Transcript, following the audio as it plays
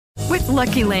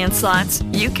Lucky Land Slots,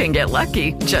 you can get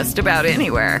lucky just about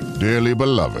anywhere. Dearly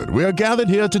beloved, we are gathered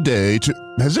here today to...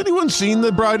 Has anyone seen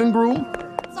the bride and groom?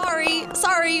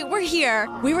 Sorry, we're here.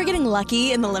 We were getting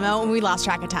lucky in the limo and we lost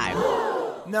track of time.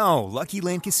 No, Lucky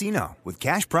Land Casino, with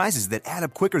cash prizes that add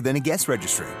up quicker than a guest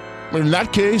registry. In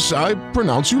that case, I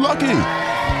pronounce you lucky.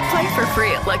 Play for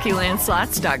free at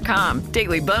LuckyLandSlots.com.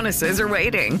 Daily bonuses are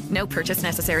waiting. No purchase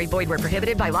necessary. Void where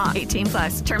prohibited by law.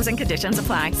 18+. Terms and conditions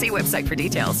apply. See website for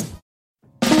details.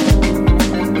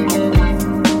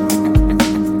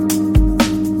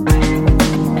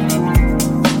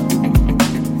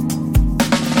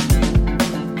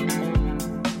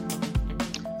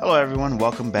 Hello everyone,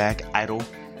 welcome back. Idle,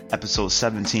 episode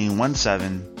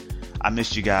 1717. I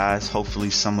missed you guys. Hopefully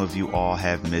some of you all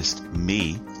have missed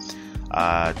me.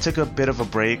 Took a bit of a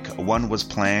break. One was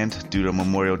planned due to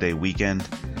Memorial Day weekend.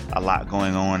 A lot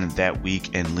going on that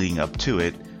week and leading up to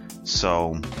it.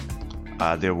 So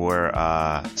there were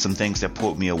some things that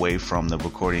pulled me away from the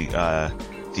recording, at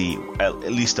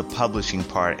least the publishing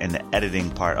part and the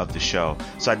editing part of the show.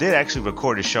 So I did actually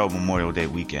record a show Memorial Day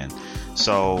weekend.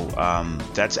 So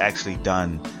that's actually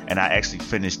done, and I actually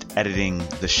finished editing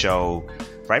the show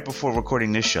right before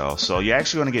recording this show. So you're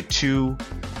actually going to get 2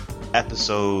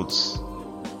 episodes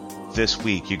this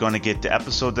week. You're going to get the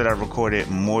episode that I recorded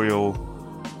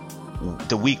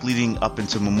the week leading up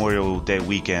into Memorial Day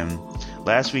weekend.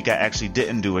 Last week I actually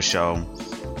didn't do a show,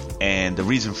 and the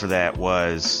reason for that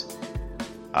was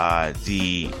there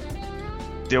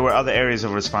were other areas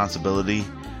of responsibility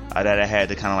that I had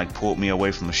to kind of like pull me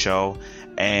away from the show.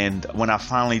 And when I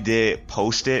finally did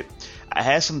post it, I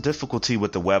had some difficulty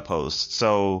with the web host.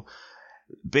 So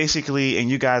basically, and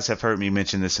you guys have heard me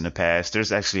mention this in the past,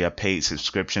 there's actually a paid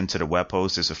subscription to the web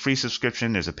host. There's a free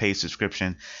subscription, there's a paid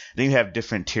subscription, then you have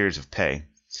different tiers of pay.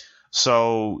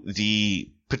 So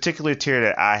the particular tier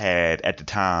that I had at the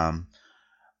time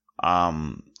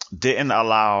didn't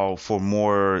allow for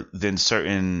more than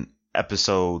certain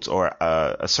episodes or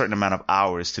a certain amount of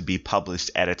hours to be published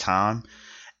at a time.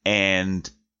 And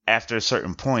after a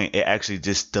certain point, it actually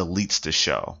just deletes the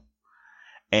show.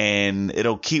 And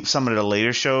it'll keep some of the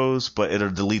later shows, but it'll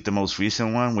delete the most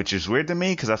recent one, which is weird to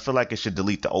me because I feel like it should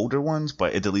delete the older ones,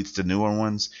 but it deletes the newer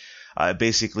ones. It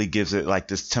basically gives it like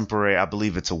this temporary, I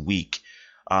believe it's a week.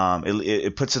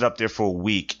 It puts it up there for a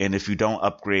week, and if you don't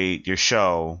upgrade your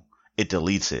show, it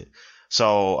deletes it.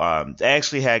 So I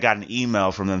actually had got an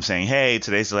email from them saying, hey,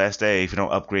 today's the last day. If you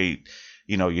don't upgrade,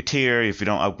 your tier, if you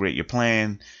don't upgrade your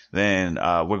plan, then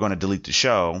we're going to delete the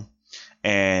show.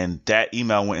 And that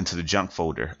email went into the junk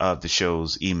folder of the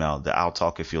show's email. The I'll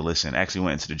Talk If You'll Listen actually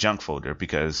went into the junk folder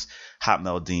because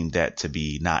Hotmail deemed that to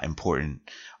be not important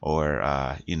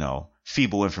or,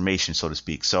 feeble information, so to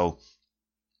speak. So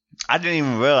I didn't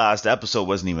even realize the episode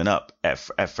wasn't even up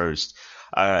at first.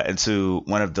 Until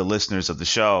one of the listeners of the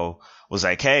show was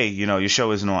like, hey, your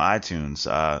show isn't on iTunes.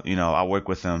 I work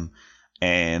with them.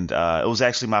 And it was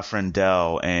actually my friend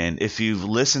Dell. And if you've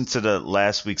listened to the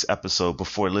last week's episode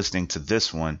before listening to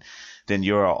this one, then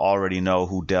you already know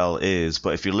who Dell is.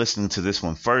 But if you're listening to this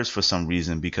one first for some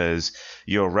reason because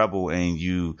you're a rebel and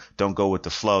you don't go with the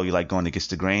flow, you like going against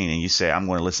the grain, and you say, I'm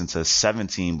going to listen to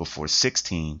 17 before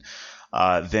 16,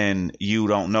 then you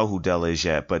don't know who Dell is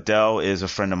yet. But Dell is a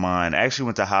friend of mine. I actually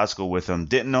went to high school with him.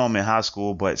 Didn't know him in high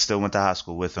school, but still went to high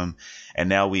school with him. And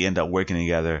now we end up working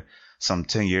together some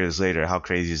 10 years later. How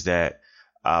crazy is that?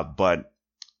 But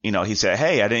he said,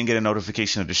 hey, I didn't get a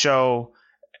notification of the show.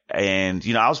 And,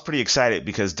 I was pretty excited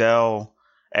because Dell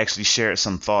actually shared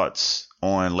some thoughts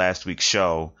on last week's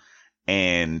show.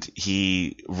 And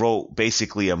he wrote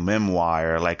basically a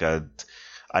memoir, like a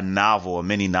novel, a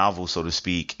mini novel, so to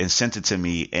speak, and sent it to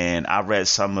me. And I read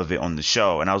some of it on the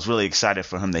show. And I was really excited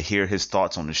for him to hear his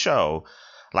thoughts on the show,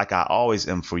 like I always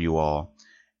am for you all.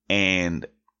 And,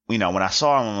 when I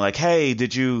saw him, I'm like, hey,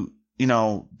 did you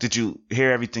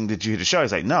hear everything? Did you hear the show?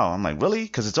 He's like, no. I'm like, really?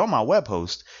 Because it's on my web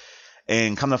host.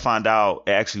 And come to find out,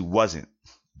 it actually wasn't,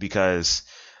 because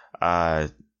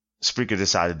Spreaker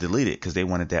decided to delete it because they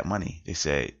wanted that money. They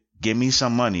said, give me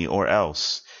some money or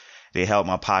else. They held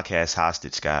my podcast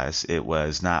hostage, guys. It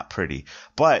was not pretty.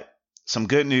 But some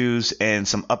good news and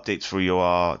some updates for you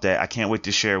all that I can't wait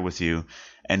to share with you.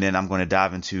 And then I'm going to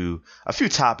dive into a few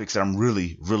topics that I'm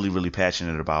really, really, really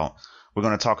passionate about. We're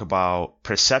going to talk about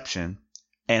perception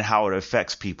and how it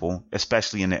affects people,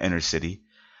 especially in the inner city.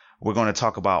 We're going to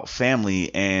talk about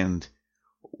family and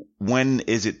when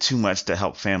is it too much to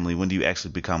help family? When do you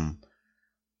actually become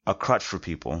a crutch for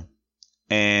people?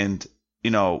 And,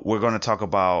 we're going to talk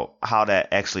about how that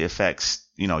actually affects,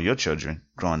 your children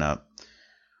growing up.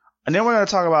 And then we're going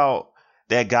to talk about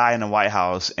that guy in the White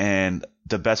House and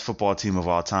the best football team of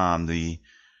all time, the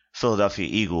Philadelphia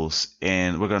Eagles,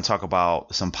 and we're going to talk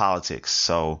about some politics.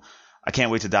 So I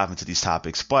can't wait to dive into these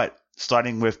topics, but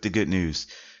starting with the good news.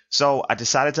 So I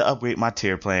decided to upgrade my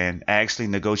tier plan. I actually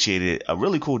negotiated a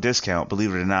really cool discount,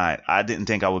 believe it or not. I didn't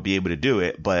think I would be able to do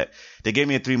it, but they gave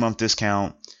me a 3-month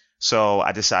discount. So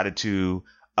I decided to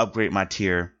upgrade my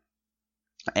tier.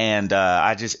 And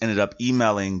I just ended up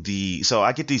emailing so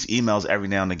I get these emails every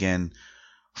now and again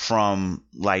from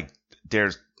like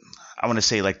their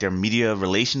media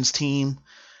relations team.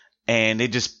 And they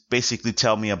just basically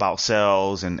tell me about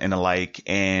sales and the like.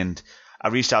 And I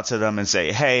reached out to them and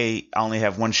say, hey, I only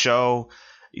have one show.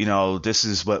 This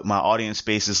is what my audience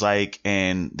base is like.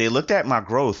 And they looked at my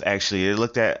growth, actually. They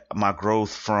looked at my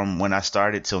growth from when I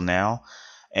started till now.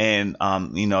 And,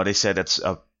 they said that's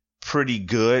a pretty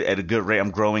good at a good rate.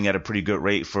 I'm growing at a pretty good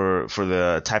rate for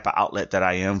the type of outlet that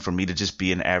I am, for me to just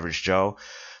be an average Joe.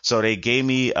 So they gave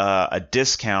me a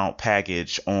discount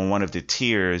package on one of the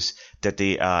tiers that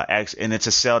they and it's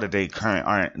a sale that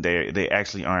they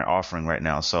actually aren't offering right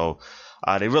now. So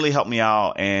they really helped me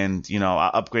out, and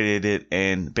I upgraded it,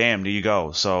 and bam, there you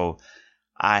go. So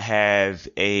I have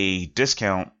a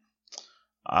discounted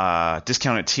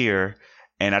tier,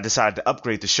 and I decided to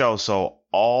upgrade the show. So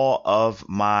all of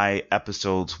my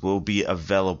episodes will be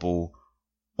available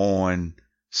on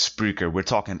Spreaker. We're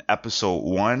talking episode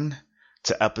 1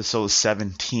 to episode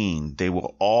 17. They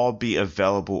will all be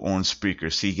available on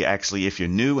Spreaker. So you can actually, if you're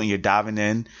new and you're diving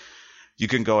in, you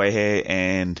can go ahead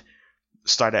and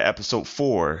start at episode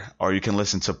 4, or you can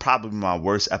listen to probably my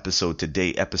worst episode to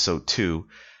date, episode 2.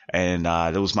 And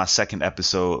that was my second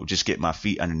episode, just get my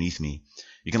feet underneath me.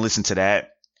 You can listen to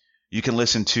that. You can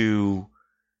listen to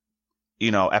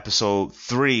episode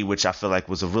 3, which I feel like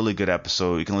was a really good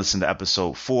episode. You can listen to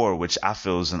episode 4, which I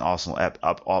feel is an awesome,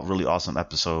 really awesome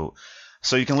episode.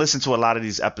 So you can listen to a lot of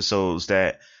these episodes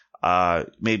that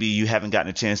maybe you haven't gotten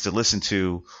a chance to listen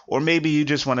to, or maybe you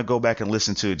just want to go back and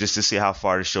listen to it just to see how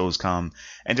far the show's come,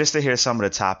 and just to hear some of the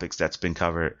topics that's been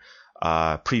covered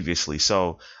previously.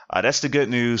 So that's the good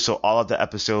news. So all of the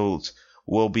episodes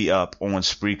will be up on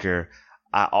Spreaker.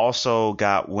 I also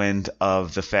got wind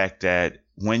of the fact that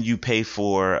when you pay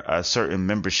for a certain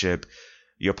membership,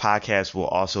 your podcast will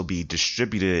also be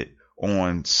distributed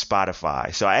on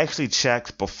Spotify. So I actually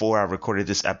checked before I recorded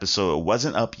this episode. It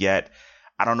wasn't up yet.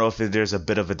 I don't know if there's a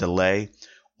bit of a delay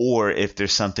or if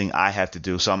there's something I have to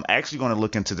do. So I'm actually going to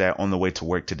look into that on the way to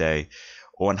work today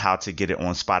on how to get it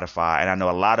on Spotify. And I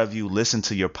know a lot of you listen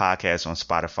to your podcast on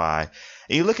Spotify.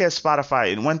 And you look at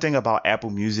Spotify, and one thing about Apple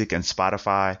Music and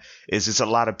Spotify is it's a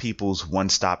lot of people's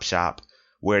one-stop shop,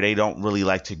 where they don't really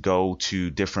like to go to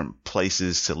different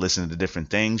places to listen to different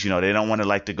things. They don't want to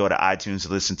like to go to iTunes to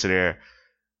listen to their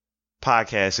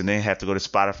podcast, and then have to go to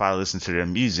Spotify to listen to their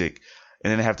music,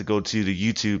 and then they have to go to the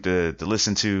YouTube to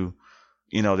listen to,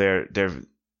 their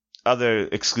other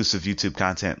exclusive YouTube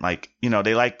content. Like,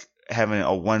 they like having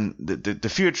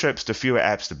the fewer trips, the fewer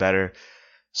apps, the better.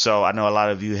 So I know a lot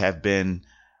of you have been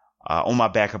on my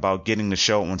back about getting the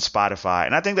show on Spotify.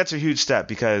 And I think that's a huge step,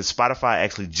 because Spotify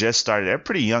actually just started. They're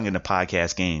pretty young in the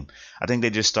podcast game. I think they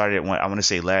just started, I want to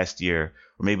say last year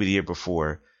or maybe the year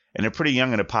before. And they're pretty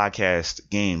young in the podcast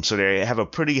game. So they have a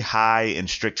pretty high and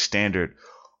strict standard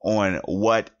on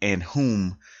what and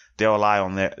whom they'll allow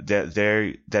on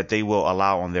that they will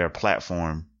allow on their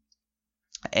platform.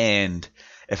 And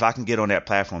if I can get on that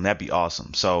platform, that'd be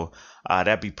awesome. So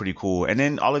that'd be pretty cool. And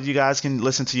then all of you guys can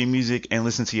listen to your music and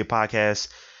listen to your podcast,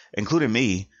 including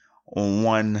me, on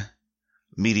one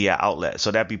media outlet.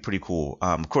 So that'd be pretty cool.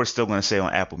 Of course, still going to stay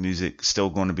on Apple Music, still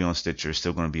going to be on Stitcher,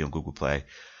 still going to be on Google Play.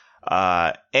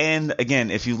 And again,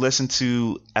 if you listen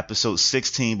to episode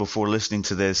 16 before listening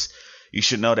to this, you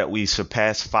should know that we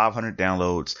surpassed 500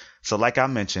 downloads. So like I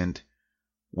mentioned,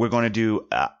 we're going to do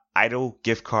an Idol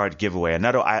gift card giveaway,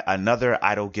 another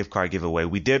Idol gift card giveaway.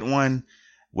 We did one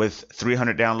with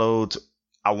 300 downloads.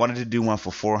 I wanted to do one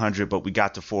for 400, but we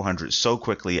got to 400 so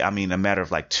quickly. I mean, a matter of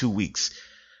like 2 weeks.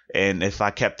 And if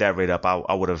I kept that rate up,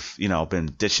 I would have, been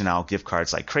dishing out gift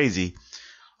cards like crazy.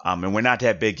 And we're not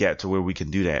that big yet to where we can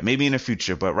do that. Maybe in the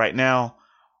future, but right now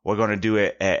we're going to do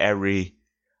it at every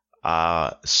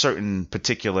certain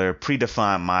particular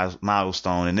predefined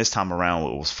milestone. And this time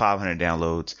around it was 500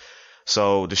 downloads.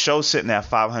 So the show's sitting at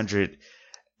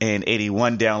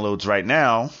 581 downloads right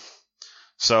now.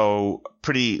 So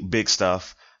pretty big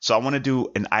stuff. So I want to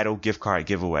do an Idol gift card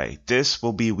giveaway. This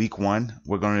will be week 1.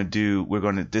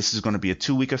 This is going to be a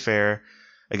 2-week affair.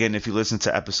 Again, if you listen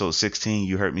to episode 16,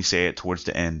 you heard me say it towards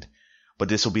the end, but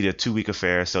this will be the 2-week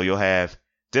affair. So you'll have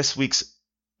this week's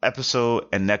episode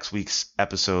and next week's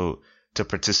episode to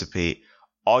participate.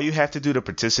 All you have to do to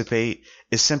participate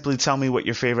is simply tell me what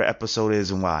your favorite episode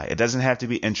is and why. It doesn't have to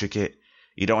be intricate.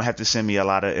 You don't have to send me a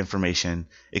lot of information.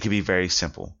 It can be very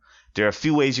simple. There are a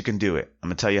few ways you can do it. I'm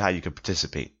going to tell you how you can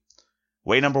participate.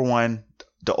 Way number one,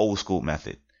 the old school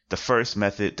method. The first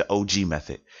method, the OG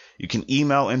method. You can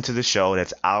email into the show.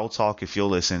 That's I'll Talk If You'll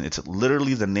Listen. It's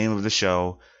literally the name of the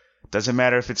show. Doesn't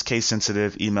matter if it's case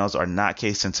sensitive. Emails are not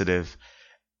case sensitive.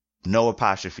 No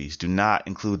apostrophes. Do not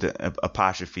include the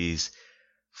apostrophes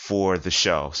for the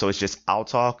show. So it's just I'll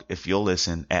Talk If You'll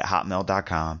Listen at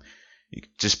hotmail.com. You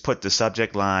just put the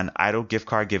subject line Idol gift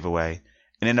card giveaway.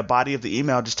 And in the body of the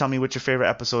email, just tell me what your favorite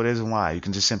episode is and why. You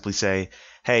can just simply say,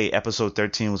 hey, episode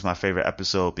 13 was my favorite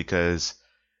episode because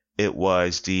it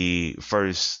was the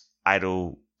first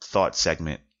Idol thought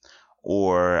segment.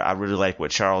 Or I really like what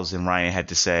Charles and Ryan had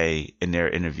to say in their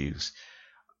interviews.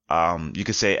 You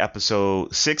could say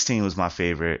episode 16 was my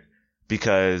favorite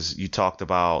because you talked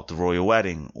about the royal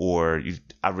wedding. Or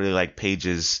I really like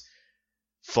Paige's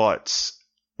thoughts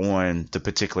on the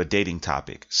particular dating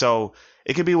topic. So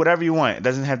it could be whatever you want. It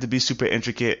doesn't have to be super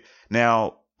intricate.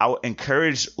 Now, I would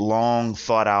encourage long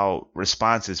thought out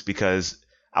responses because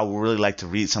I would really like to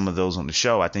read some of those on the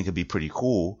show. I think it'd be pretty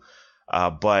cool.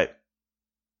 But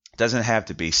it doesn't have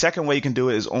to be. Second way you can do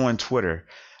it is on Twitter.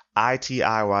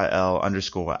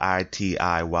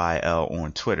 ITIYL_ITIYL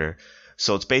on Twitter.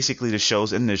 So it's basically the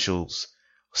show's initials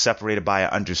separated by an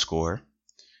underscore.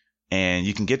 And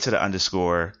you can get to the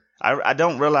underscore. I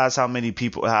don't realize how many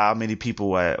people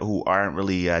who aren't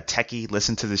really techie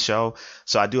listen to the show.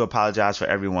 So I do apologize for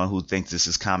everyone who thinks this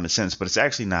is common sense, but it's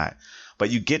actually not.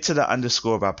 But you get to the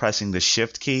underscore by pressing the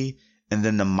shift key and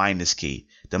then the minus key.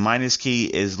 The minus key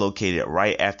is located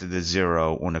right after the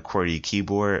 0 on the QWERTY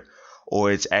keyboard,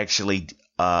 or it's actually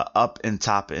up and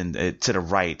top and to the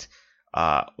right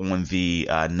on the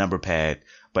number pad.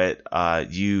 But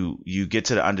you get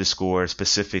to the underscore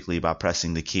specifically by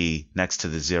pressing the key next to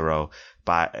the 0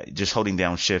 by just holding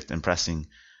down shift and pressing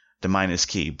the minus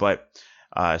key. But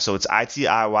so it's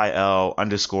ITIYL_ITIYL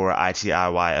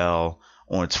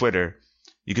on Twitter.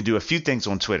 You can do a few things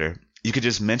on Twitter. You could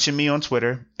just mention me on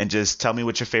Twitter and just tell me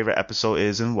what your favorite episode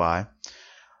is and why.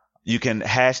 You can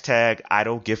hashtag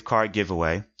Idol gift card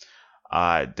giveaway.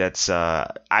 That's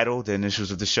Idol, the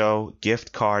initials of the show,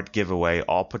 gift card giveaway,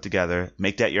 all put together.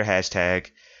 Make that your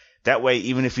hashtag. That way,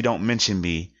 even if you don't mention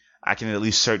me, I can at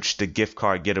least search the gift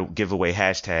card giveaway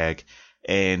hashtag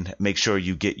and make sure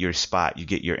you get your spot, you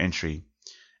get your entry.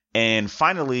 And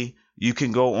finally, you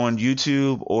can go on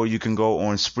YouTube or you can go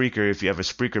on Spreaker if you have a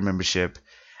Spreaker membership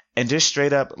and just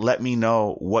straight up let me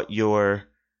know what your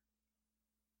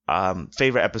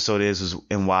favorite episode is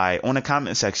and why on the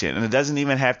comment section. And it doesn't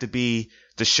even have to be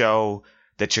the show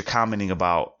that you're commenting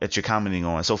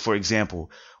on. So for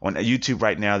example, on YouTube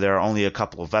right now, there are only a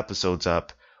couple of episodes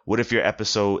up. What if your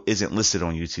episode isn't listed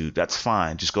on YouTube? That's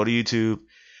fine. Just go to YouTube,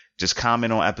 just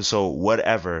comment on episode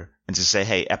whatever and just say,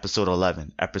 hey, episode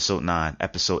 11, episode 9,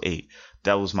 episode 8.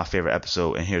 That was my favorite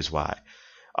episode and here's why.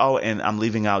 Oh, and I'm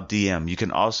leaving out DM. You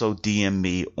can also DM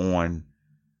me on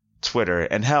Twitter,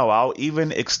 and hell, I'll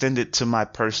even extend it to my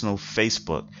personal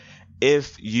Facebook.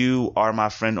 If you are my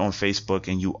friend on Facebook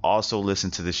and you also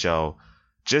listen to the show,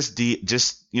 just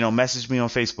message me on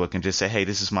Facebook and just say, hey,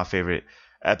 this is my favorite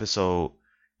episode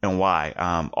and why.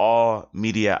 All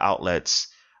media outlets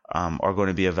are going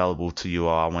to be available to you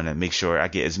all. I want to make sure I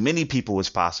get as many people as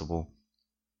possible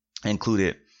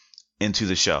included into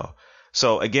the show.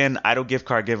 So again, Idol gift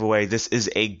card giveaway. This is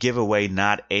a giveaway,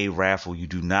 not a raffle. You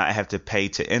do not have to pay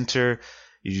to enter.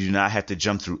 You do not have to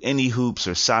jump through any hoops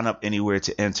or sign up anywhere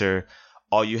to enter.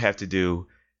 All you have to do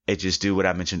is just do what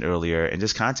I mentioned earlier and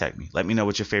just contact me. Let me know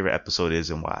what your favorite episode is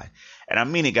and why. And I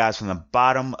mean it, guys, from the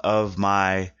bottom of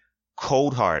my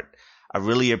cold heart. I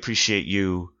really appreciate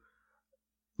you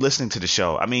listening to the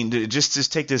show. I mean,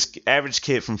 just take this average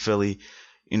kid from Philly,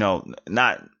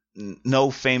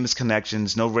 no famous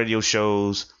connections, no radio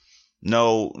shows,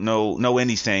 no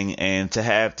anything, and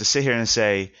to sit here and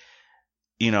say,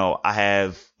 I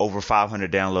have over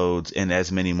 500 downloads in as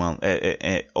many months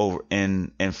over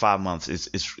in 5 months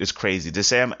is crazy. To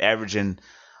say I'm averaging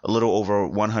a little over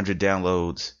 100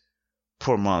 downloads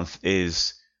per month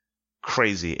is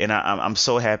crazy, and I'm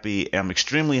so happy. I'm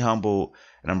extremely humble,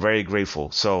 and I'm very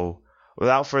grateful. So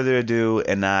without further ado,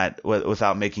 and not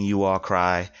without making you all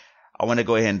cry, I want to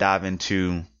go ahead and dive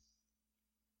into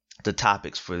the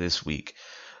topics for this week.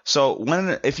 So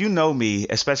if you know me,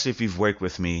 especially if you've worked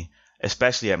with me,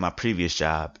 especially at my previous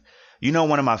job,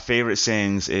 one of my favorite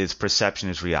sayings is perception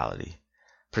is reality.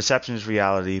 Perception is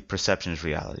reality. Perception is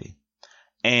reality.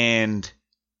 And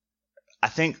I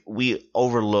think we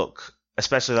overlook,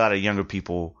 especially a lot of younger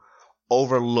people,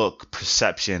 overlook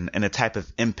perception and the type of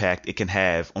impact it can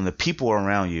have on the people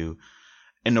around you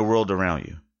and the world around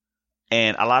you.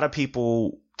 And a lot of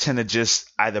people tend to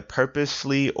just either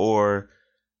purposefully or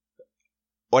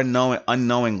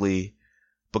unknowingly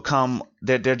become,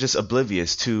 they're just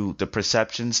oblivious to the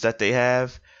perceptions that they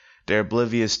have. They're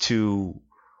oblivious to,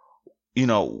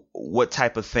 what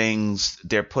type of things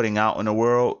they're putting out in the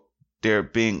world. They're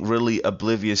being really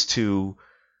oblivious to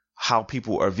how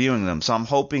people are viewing them. So I'm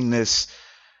hoping this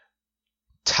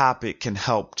topic can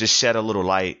help just shed a little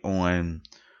light on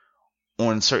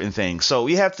certain things. So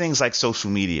we have things like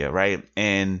social media, right?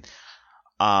 And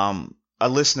a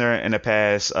listener in the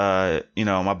past,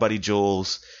 my buddy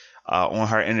Jules, on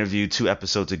her interview 2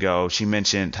 episodes ago, she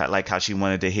mentioned how she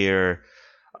wanted to hear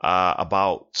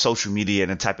about social media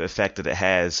and the type of effect that it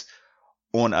has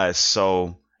on us.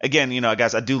 So again,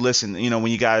 guys, I do listen.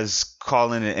 When you guys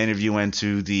call in and interview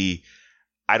into the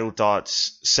Idle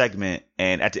Thoughts segment,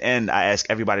 and at the end, I ask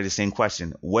everybody the same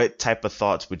question: what type of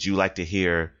thoughts would you like to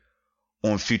hear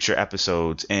on future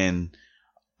episodes? And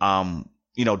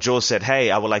Joel said,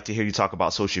 hey, I would like to hear you talk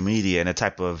about social media and the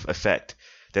type of effect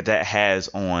that has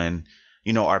on,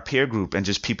 our peer group and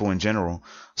just people in general.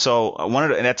 So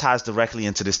and that ties directly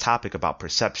into this topic about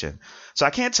perception. So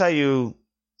I can't tell you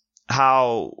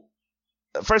how.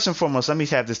 First and foremost, let me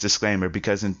have this disclaimer,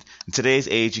 because in today's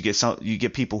age, you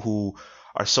get people who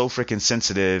are so freaking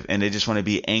sensitive and they just want to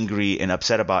be angry and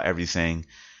upset about everything,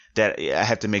 that I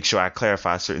have to make sure I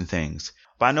clarify certain things.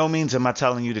 By no means am I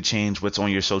telling you to change what's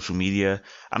on your social media.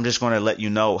 I'm just going to let you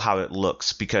know how it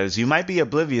looks, because you might be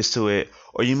oblivious to it,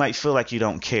 or you might feel like you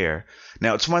don't care.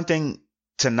 Now, it's one thing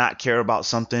to not care about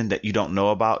something that you don't know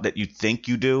about, that you think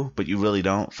you do, but you really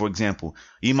don't. For example,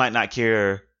 you might not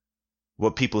care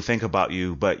what people think about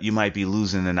you, but you might be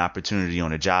losing an opportunity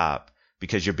on a job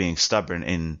because you're being stubborn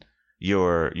in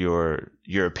your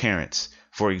appearance,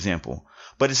 for example.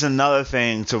 But it's another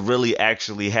thing to really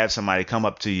actually have somebody come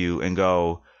up to you and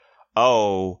go,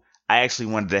 oh, I actually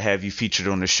wanted to have you featured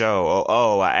on the show.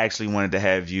 Oh, I actually wanted to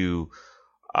have you,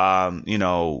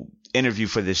 interview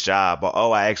for this job. Or,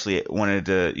 oh, I actually wanted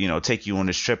to, take you on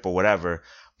this trip or whatever,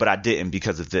 but I didn't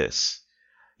because of this.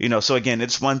 So again,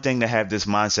 it's one thing to have this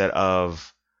mindset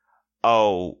of,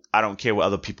 oh, I don't care what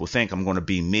other people think. I'm going to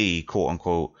be me, quote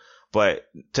unquote. But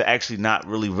to actually not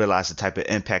really realize the type of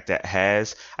impact that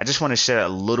has, I just want to shed a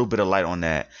little bit of light on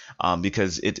that,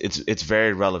 because it's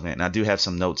very relevant. And I do have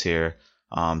some notes here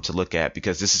to look at,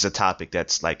 because this is a topic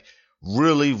that's like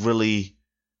really, really,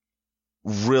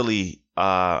 really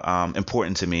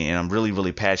important to me, and I'm really,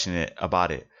 really passionate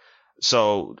about it.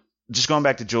 So just going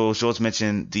back to Jules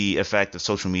mentioned the effect of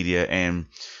social media, and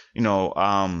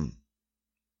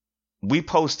we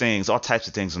post things, all types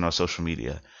of things on our social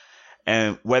media.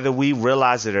 And whether we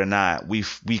realize it or not, we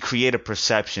create a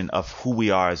perception of who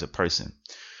we are as a person.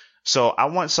 So I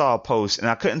once saw a post, and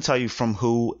I couldn't tell you from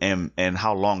who and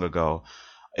how long ago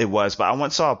it was, but I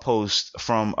once saw a post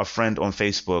from a friend on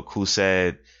Facebook who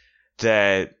said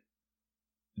that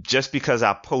just because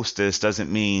I post this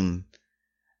doesn't mean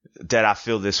that I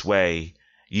feel this way.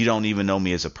 You don't even know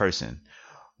me as a person.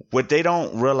 What they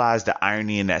don't realize, the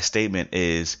irony in that statement,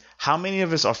 is how many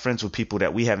of us are friends with people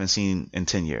that we haven't seen in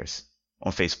 10 years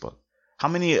on Facebook? How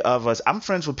many of us, I'm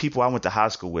friends with people I went to high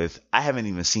school with, I haven't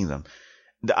even seen them.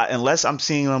 Unless I'm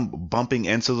seeing them, bumping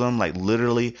into them, like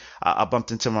literally. I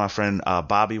bumped into my friend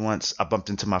Bobby once. I bumped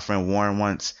into my friend Warren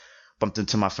once. Bumped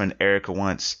into my friend Erica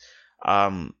once,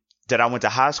 that I went to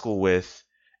high school with,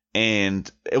 and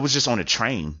it was just on a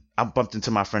train. I bumped into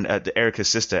my friend, Erica's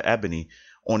sister, Ebony,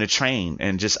 on a train,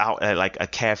 and just out at like a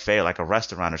cafe, like a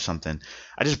restaurant or something.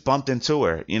 I just bumped into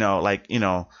her,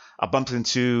 I bumped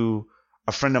into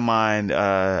a friend of mine.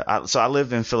 So I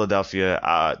live in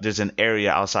Philadelphia. There's an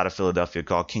area outside of Philadelphia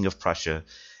called King of Prussia.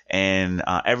 And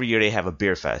every year they have a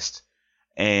beer fest.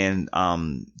 And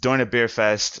during the beer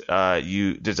fest,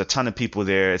 there's a ton of people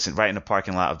there. It's right in the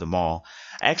parking lot of the mall.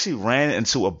 I actually ran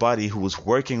into a buddy who was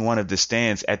working one of the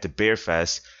stands at the beer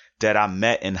fest that I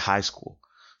met in high school.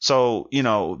 So,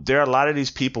 there are a lot of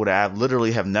these people that I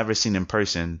literally have never seen in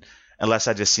person, unless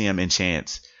I just see them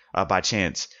by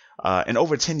chance, in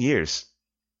over 10 years.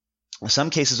 In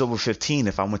some cases over 15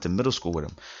 if I went to middle school with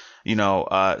them.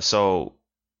 So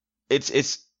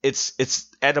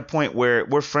it's at a point where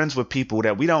we're friends with people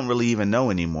that we don't really even know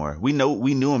anymore. We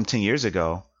knew them 10 years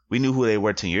ago. We knew who they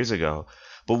were 10 years ago,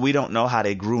 but we don't know how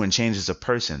they grew and changed as a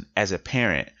person, as a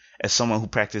parent, as someone who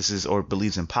practices or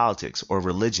believes in politics or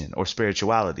religion or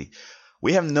spirituality.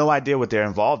 We have no idea what they're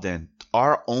involved in.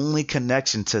 Our only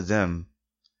connection to them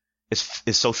is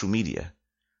social media.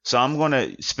 So I'm going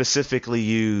to specifically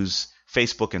use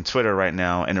Facebook and Twitter right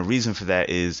now. And the reason for that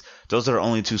is those are the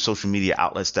only two social media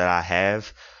outlets that I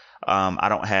have. I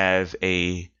don't have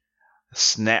a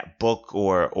Snapbook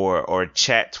or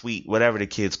chat tweet, whatever the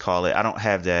kids call it. I don't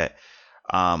have that.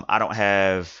 I don't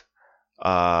have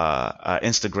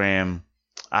Instagram.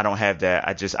 I don't have that.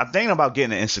 I'm thinking about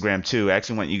getting an Instagram too. I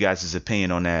actually want you guys'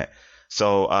 opinion on that.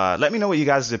 So let me know what you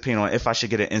guys' opinion on if I should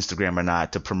get an Instagram or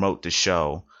not to promote the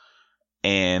show.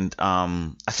 And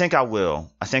I think I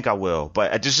will.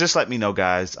 But just let me know,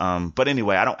 guys. But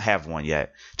anyway, I don't have one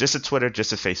yet. Just a Twitter,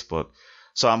 just a Facebook.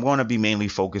 So I'm going to be mainly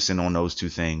focusing on those two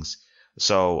things.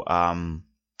 So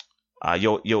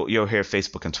you'll hear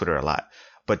Facebook and Twitter a lot.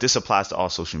 But this applies to all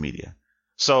social media.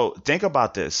 So think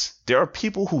about this. There are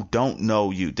people who don't know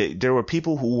you. There were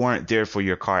people who weren't there for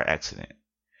your car accident.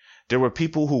 There were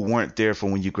people who weren't there for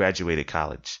when you graduated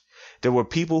college. There were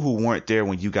people who weren't there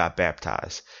when you got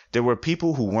baptized. There were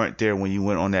people who weren't there when you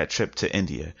went on that trip to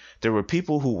India. There were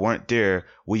people who weren't there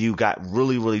when you got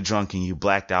really, really drunk and you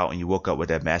blacked out and you woke up with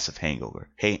that massive hangover.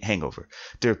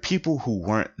 There are people who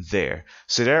weren't there.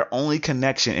 So their only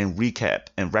connection and recap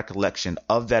and recollection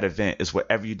of that event is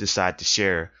whatever you decide to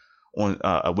share on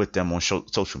with them on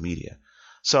social media.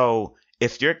 So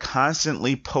if you're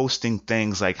constantly posting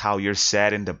things like how you're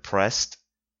sad and depressed,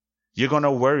 you're going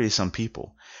to worry some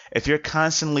people. If you're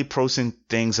constantly posting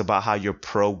things about how you're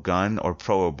pro-gun or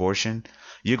pro-abortion,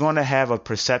 you're going to have a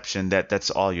perception that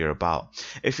that's all you're about.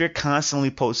 If you're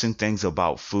constantly posting things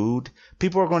about food,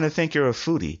 people are going to think you're a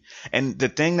foodie. And the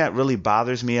thing that really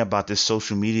bothers me about this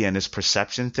social media and this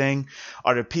perception thing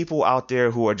are the people out there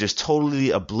who are just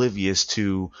totally oblivious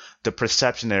to the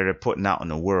perception that they're putting out in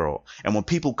the world. And when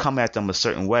people come at them a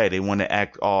certain way, they want to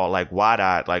act all like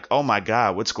wide-eyed, like, oh my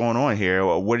God, what's going on here?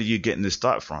 Or where are you getting this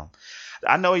thought from?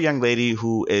 I know a young lady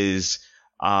who is,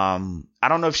 I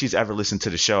don't know if she's ever listened to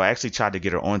the show. I actually tried to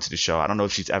get her onto the show. I don't know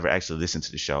if she's ever actually listened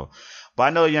to the show. But I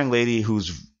know a young lady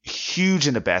who's huge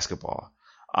into basketball.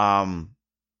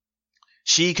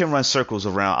 She can run circles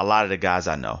around a lot of the guys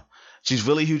I know. She's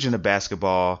really huge into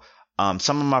basketball.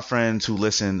 Some of my friends who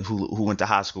listen, who went to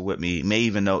high school with me may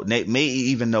even know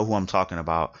who I'm talking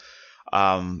about.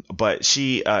 But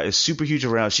she is super huge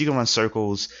around. She can run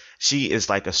circles. She is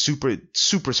like a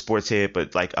super sports head,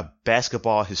 but like a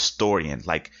basketball historian.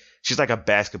 Like she's like a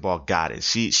basketball goddess.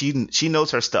 She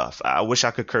knows her stuff. I wish I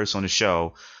could curse on the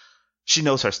show. She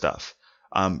knows her stuff.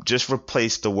 Just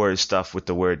replace the word stuff with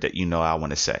the word that I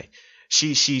want to say.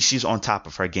 She's on top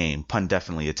of her game. Pun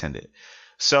definitely intended.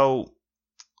 So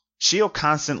she'll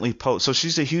constantly post. So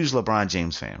she's a huge LeBron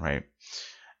James fan, right?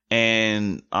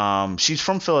 And she's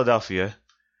from Philadelphia,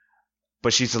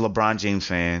 but she's a LeBron James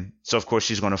fan. So, of course,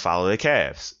 she's going to follow the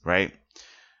Cavs, right?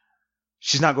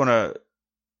 She's not going to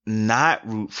not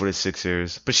root for the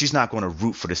Sixers, but she's not going to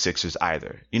root for the Sixers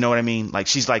either. You know what I mean? Like,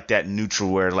 she's like that neutral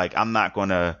where, like, I'm not going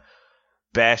to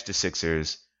bash the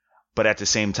Sixers, but at the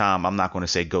same time, I'm not going to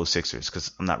say go Sixers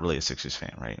because I'm not really a Sixers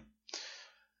fan, right?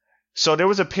 So there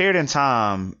was a period in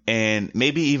time, and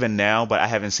maybe even now, but I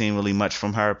haven't seen really much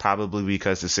from her, probably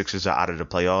because the Sixers are out of the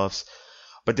playoffs.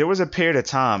 But there was a period of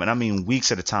time, and I mean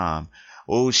weeks at a time,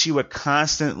 where she would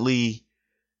constantly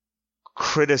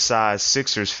criticize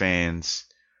Sixers fans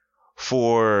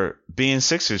for being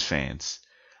Sixers fans.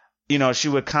 She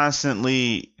would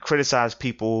constantly criticize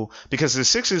people because the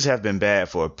Sixers have been bad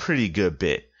for a pretty good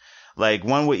bit. Like,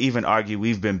 one would even argue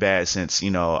we've been bad since,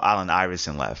 Allen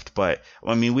Iverson left. But,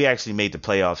 I mean, we actually made the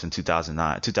playoffs in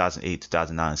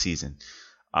 2008-2009 season.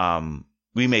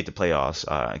 We made the playoffs.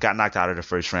 Got knocked out of the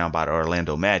first round by the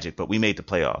Orlando Magic, but we made the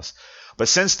playoffs. But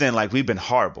since then, like, we've been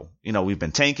horrible. We've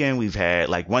been tanking. We've had,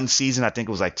 like, one season, I think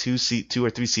it was like 2 or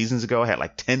 3 seasons ago, had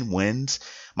like 10 wins.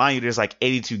 Mind you, there's like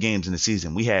 82 games in the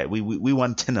season. We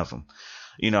won 10 of them.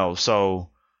 So,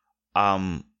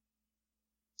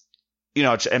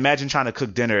 imagine trying to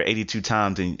cook dinner 82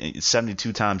 times and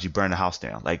 72 times you burn the house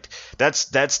down. Like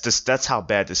that's how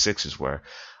bad the Sixers were.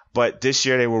 But this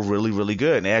year they were really, really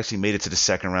good, and they actually made it to the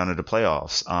second round of the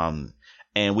playoffs.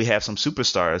 And we have some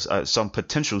superstars, some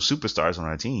potential superstars on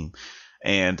our team.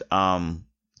 And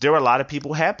there were a lot of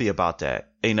people happy about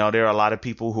that. There are a lot of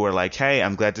people who are like, hey,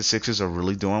 I'm glad the Sixers are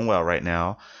really doing well right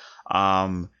now.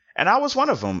 And I was one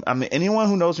of them. I mean, anyone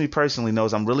who knows me personally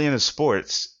knows I'm really into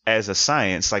sports as a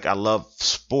science. Like, I love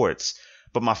sports,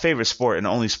 but my favorite sport and the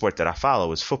only sport that I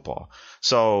follow is football.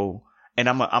 So, and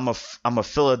I'm a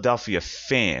Philadelphia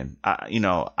fan.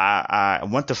 I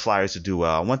want the Flyers to do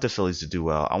well. I want the Phillies to do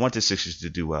well. I want the Sixers to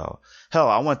do well. Hell,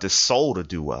 I want the Soul to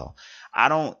do well. I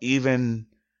don't even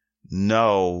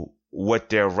know what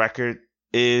their record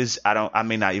is. I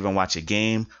may not even watch a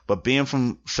game, but being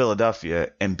from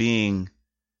Philadelphia and being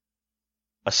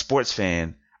a sports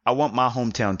fan, I want my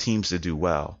hometown teams to do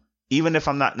well. Even if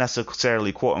I'm not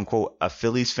necessarily quote unquote a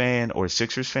Phillies fan or a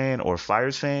Sixers fan or a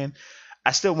Flyers fan,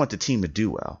 I still want the team to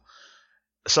do well.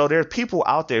 So there are people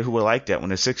out there who were like that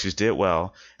when the Sixers did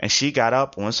well, and she got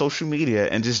up on social media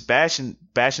and just bashing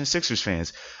Sixers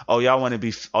fans. Oh, y'all want to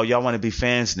be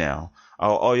fans now.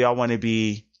 Oh, y'all want to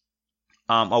be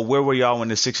where were y'all when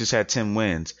the Sixers had 10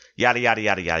 wins? Yada, yada,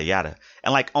 yada, yada, yada.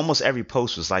 And like almost every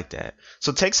post was like that.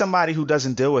 So take somebody who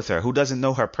doesn't deal with her, who doesn't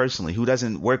know her personally, who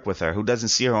doesn't work with her, who doesn't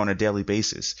see her on a daily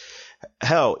basis.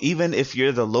 Hell, even if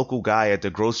you're the local guy at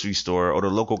the grocery store or the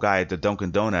local guy at the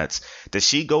Dunkin' Donuts that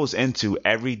she goes into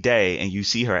every day and you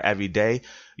see her every day,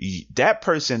 that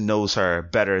person knows her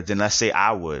better than, let's say,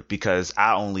 I would, because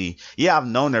I've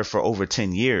known her for over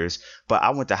 10 years, but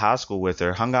I went to high school with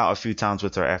her, hung out a few times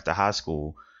with her after high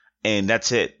school, and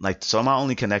that's it. Like, so my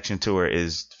only connection to her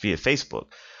is via Facebook.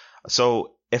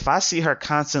 So if I see her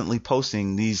constantly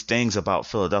posting these things about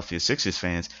Philadelphia Sixers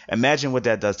fans, imagine what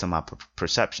that does to my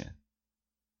perception.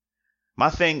 My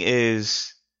thing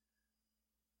is,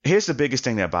 here's the biggest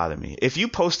thing that bothered me. If you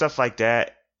post stuff like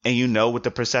that and you know what the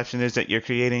perception is that you're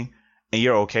creating and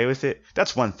you're okay with it,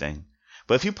 that's one thing.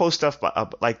 But if you post stuff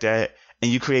like that and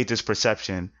you create this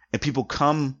perception and people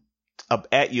come up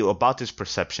at you about this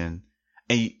perception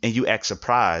and you act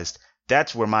surprised,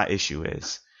 that's where my issue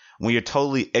is. When you're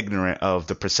totally ignorant of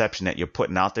the perception that you're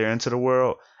putting out there into the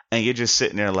world, and you're just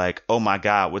sitting there like, oh my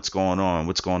God, what's going on?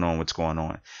 What's going on? What's going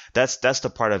on? That's the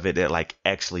part of it that like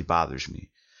actually bothers me.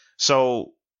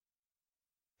 So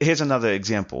here's another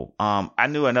example. I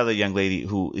knew another young lady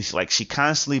who is like, she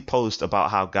constantly posts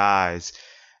about how guys,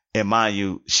 and mind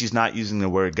you, she's not using the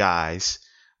word guys,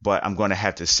 but I'm going to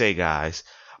have to say guys,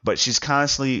 but she's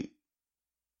constantly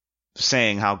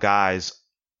saying how guys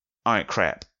aren't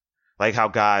crap. Like how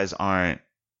guys aren't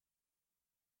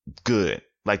good.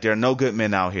 Like there are no good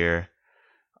men out here,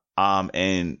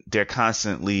 and they're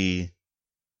constantly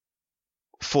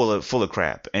full of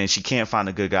crap, and she can't find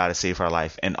a good guy to save her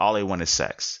life, and all they want is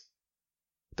sex.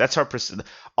 That's her.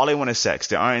 All they want is sex.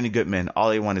 There aren't any good men. All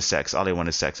they want is sex. All they want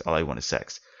is sex. All they want is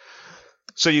sex.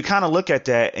 So you kind of look at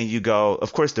that and you go,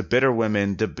 of course, the bitter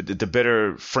women, the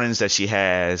bitter friends that she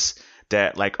has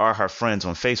that like are her friends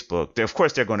on Facebook, of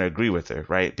course they're going to agree with her,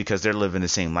 right? Because they're living the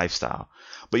same lifestyle.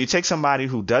 But you take somebody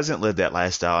who doesn't live that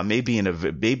lifestyle and maybe in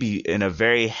a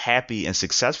very happy and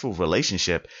successful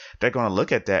relationship, they're going to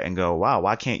look at that and go, wow,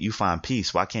 why can't you find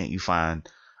peace? Why can't you find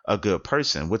a good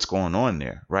person? What's going on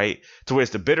there, right? To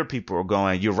whereas the bitter people are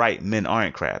going, you're right, men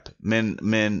aren't crap. Men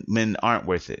aren't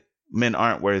worth it. Men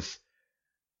aren't worth,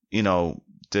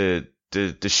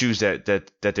 the shoes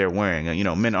that they're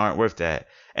wearing. Men aren't worth that.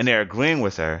 And they're agreeing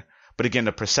with her. But again,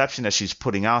 the perception that she's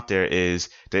putting out there is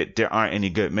that there aren't any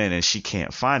good men and she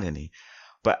can't find any.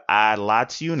 But I lie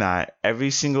to you not, every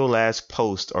single last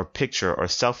post or picture or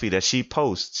selfie that she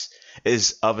posts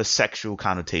is of a sexual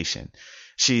connotation.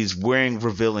 She's wearing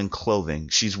revealing clothing.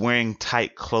 She's wearing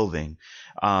tight clothing.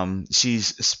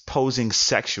 She's posing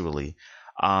sexually.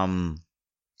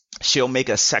 She'll make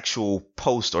a sexual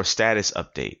post or status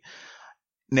update.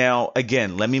 Now,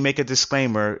 again, let me make a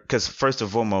disclaimer because first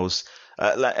and foremost,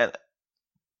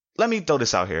 let me throw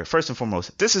this out here. First and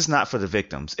foremost, this is not for the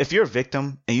victims. If you're a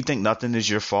victim and you think nothing is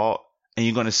your fault and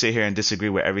you're going to sit here and disagree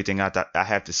with everything I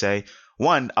have to say,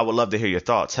 one, I would love to hear your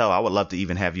thoughts. Hell, I would love to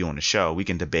even have you on the show. We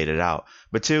can debate it out.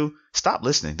 But two, stop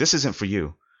listening. This isn't for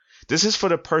you. This is for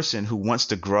the person who wants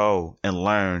to grow and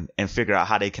learn and figure out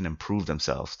how they can improve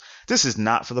themselves. This is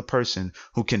not for the person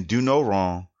who can do no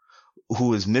wrong,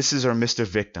 who is Mrs. or Mr.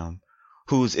 Victim,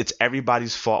 it's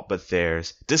everybody's fault but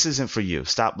theirs. This isn't for you.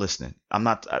 Stop listening.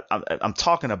 I'm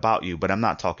talking about you, but I'm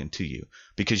not talking to you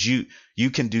because you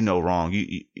can do no wrong.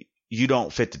 You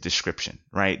don't fit the description,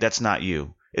 right? That's not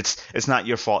you. It's not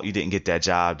your fault you didn't get that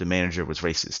job. The manager was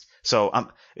racist. So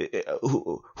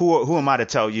who am I to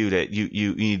tell you that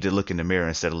you need to look in the mirror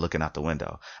instead of looking out the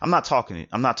window? I'm not talking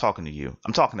to you.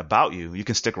 I'm talking about you. You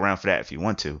can stick around for that if you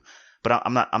want to, but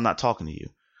I'm not talking to you.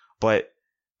 But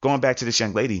going back to this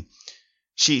young lady,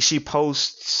 she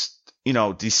posts,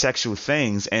 these sexual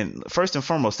things. And first and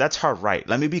foremost, that's her right.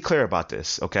 Let me be clear about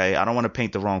this. Okay. I don't want to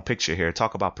paint the wrong picture here.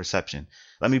 Talk about perception.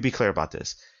 Let me be clear about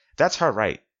this. That's her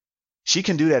right. She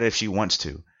can do that if she wants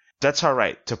to. That's her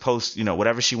right to post,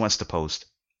 whatever she wants to post.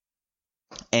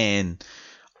 And,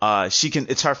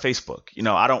 it's her Facebook.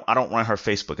 I don't run her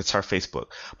Facebook. It's her Facebook.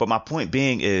 But my point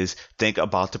being is think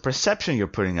about the perception you're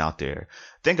putting out there.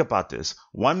 Think about this.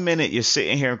 1 minute you're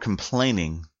sitting here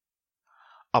complaining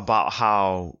about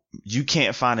how you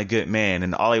can't find a good man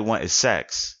and all they want is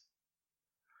sex.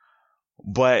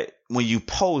 But when you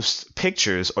post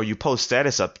pictures or you post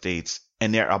status updates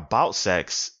and they're about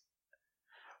sex,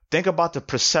 think about the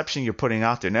perception you're putting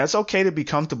out there. Now, it's okay to be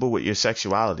comfortable with your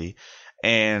sexuality.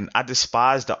 And I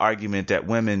despise the argument that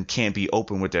women can't be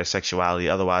open with their sexuality,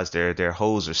 otherwise they're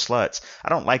hoes or sluts. I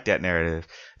don't like that narrative.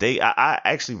 I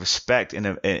actually respect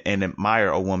and admire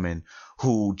a woman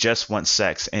who just wants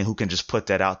sex and who can just put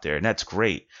that out there, and that's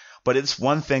great. But it's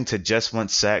one thing to just want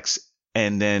sex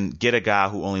and then get a guy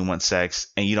who only wants sex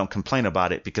and you don't complain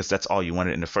about it because that's all you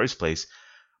wanted in the first place.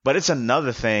 But it's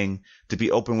another thing to be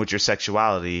open with your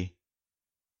sexuality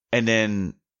and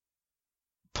then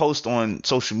post on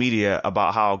social media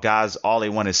about how guys all they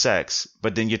want is sex,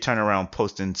 but then you turn around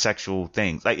posting sexual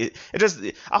things. Like it just,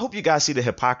 I hope you guys see the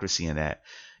hypocrisy in that.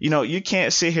 You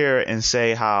can't sit here and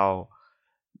say how,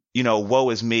 woe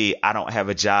is me, I don't have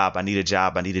a job, I need a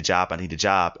job, I need a job, I need a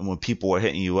job. And when people are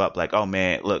hitting you up like, oh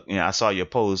man, look, I saw your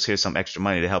post, here's some extra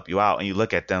money to help you out. And you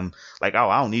look at them like, oh,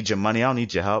 I don't need your money, I don't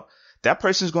need your help. That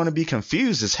person's going to be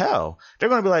confused as hell. They're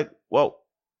going to be like, well,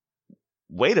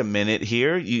 wait a minute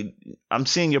here. I'm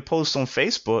seeing your post on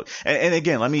Facebook. And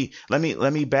again, let me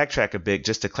backtrack a bit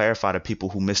just to clarify to people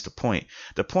who missed the point.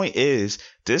 The point is,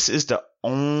 this is the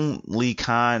only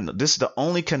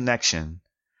connection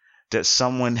that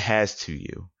someone has to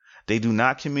you. They do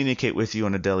not communicate with you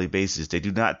on a daily basis. They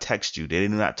do not text you. They do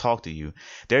not talk to you.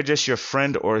 They're just your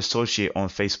friend or associate on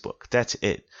Facebook. That's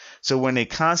it. So when they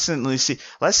constantly see,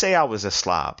 let's say I was a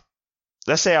slob.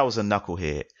 Let's say I was a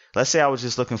knucklehead. Let's say I was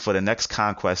just looking for the next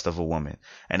conquest of a woman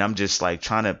and I'm just like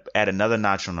trying to add another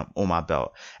notch on my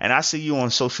belt. And I see you on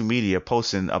social media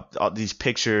posting all these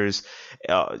pictures,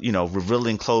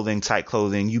 revealing clothing, tight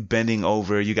clothing, you bending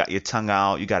over, you got your tongue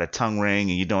out, you got a tongue ring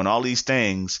and you're doing all these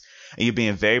things and you're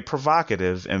being very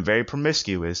provocative and very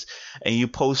promiscuous. And you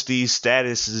post these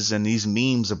statuses and these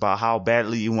memes about how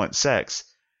badly you want sex.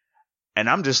 And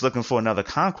I'm just looking for another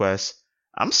conquest.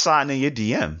 I'm sliding in your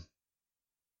DM.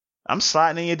 I'm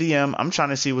trying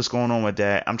to see what's going on with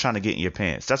that. I'm trying to get in your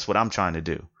pants. That's what I'm trying to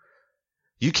do.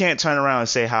 You can't turn around and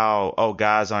say how, oh,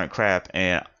 guys aren't crap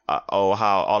and, how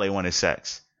all they want is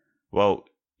sex. Well,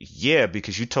 yeah,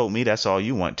 because you told me that's all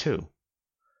you want too.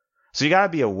 So you got to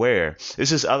be aware. There's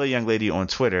this other young lady on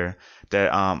Twitter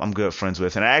that I'm good friends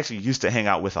with, and I actually used to hang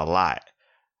out with a lot.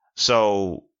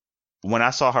 So when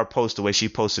I saw her post the way she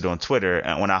posted on Twitter,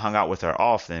 and when I hung out with her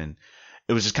often,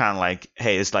 it was just kind of like,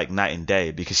 hey, it's like night and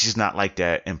day because she's not like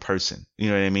that in person. You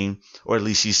know what I mean? Or at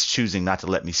least she's choosing not to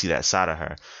let me see that side of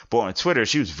her. But on Twitter,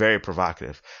 she was very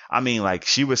provocative. I mean, like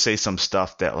she would say some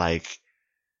stuff that like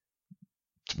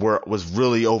was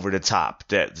really over the top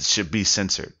that should be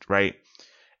censored, right?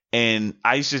 And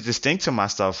I used to just think to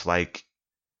myself, like,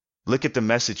 look at the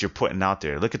message you're putting out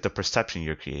there. Look at the perception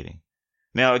you're creating.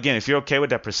 Now, again, if you're okay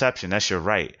with that perception, that's your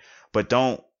right. But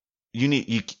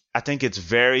I think it's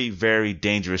very, very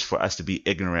dangerous for us to be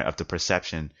ignorant of the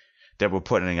perception that we're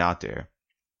putting out there.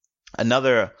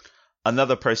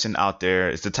 Another person out there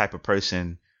is the type of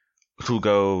person who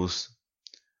goes,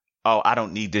 oh, I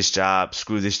don't need this job.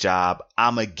 Screw this job.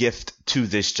 I'm a gift to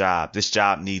this job. This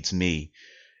job needs me.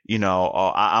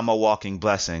 Or I'm a walking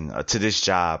blessing to this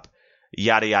job.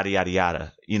 Yada, yada, yada,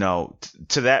 yada.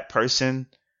 To that person,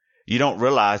 you don't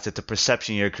realize that the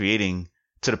perception you're creating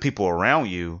to the people around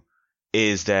you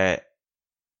is that,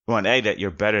 well, A, that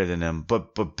you're better than them,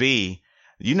 but B,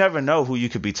 you never know who you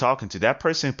could be talking to. That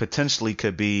person potentially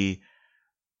could be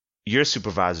your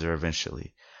supervisor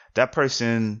eventually. That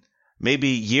person, maybe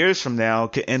years from now,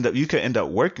 you could end up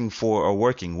working for or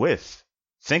working with.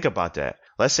 Think about that.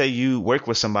 Let's say you work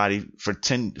with somebody for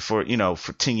 10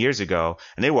 years ago,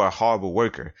 and they were a horrible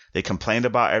worker. They complained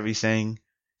about everything.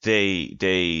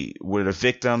 They were the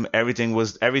victim.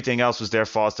 Everything else was their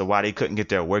fault as to why they couldn't get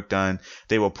their work done.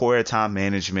 They were poor at time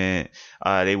management.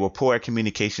 They were poor at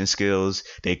communication skills.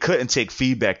 They couldn't take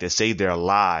feedback that saved their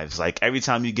lives. Like every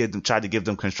time you tried to give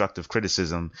them constructive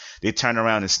criticism, they turned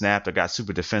around and snapped or got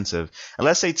super defensive. And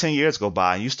let's say 10 years go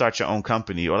by and you start your own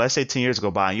company, or let's say 10 years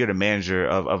go by and you're the manager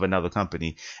of another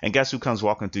company, and guess who comes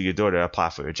walking through your door to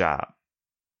apply for your job?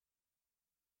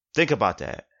 Think about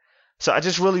that. So I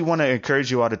just really want to encourage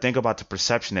you all to think about the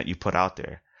perception that you put out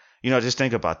there. Just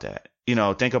think about that.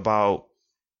 Think about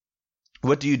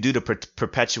what do you do to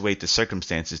perpetuate the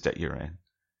circumstances that you're in?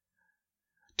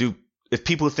 If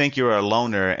people think you're a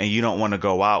loner and you don't want to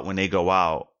go out when they go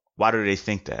out, why do they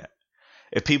think that?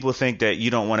 If people think that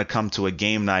you don't want to come to a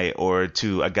game night or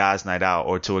to a guy's night out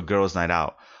or to a girl's night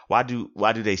out, why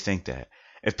do they think that?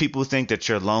 If people think that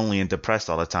you're lonely and depressed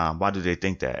all the time, why do they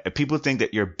think that? If people think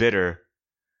that you're bitter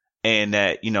and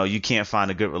that, you can't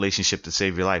find a good relationship to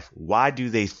save your life, why do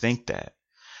they think that?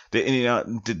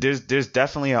 There's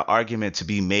definitely an argument to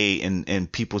be made in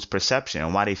people's perception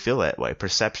and why they feel that way.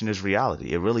 Perception is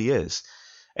reality. It really is.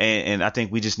 And I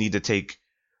think we just need to take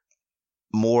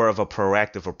more of a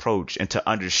proactive approach into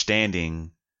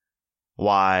understanding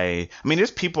why. I mean,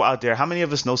 there's people out there. How many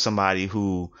of us know somebody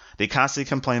who they constantly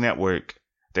complain at work?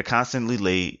 They're constantly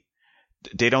late.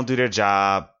 They don't do their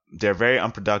job. They're very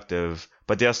unproductive,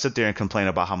 but they'll sit there and complain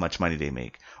about how much money they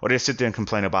make. Or they'll sit there and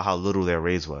complain about how little their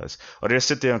raise was. Or they'll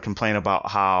sit there and complain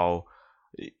about how,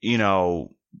 you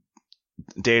know,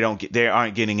 they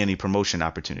aren't getting any promotion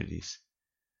opportunities.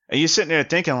 And you're sitting there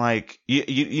thinking like,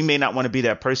 you may not want to be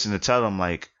that person to tell them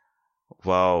like,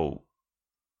 well,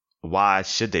 why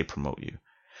should they promote you?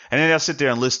 And then they'll sit there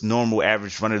and list normal,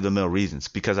 average, run-of-the-mill reasons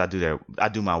because I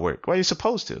do my work. Well, you're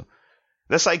supposed to.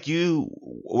 That's like you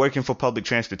working for public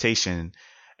transportation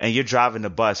and you're driving the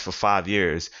bus for 5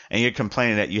 years and you're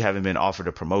complaining that you haven't been offered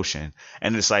a promotion.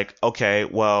 And it's like, okay,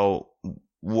 well,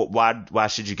 why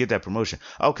should you get that promotion?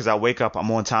 Oh, because I wake up, I'm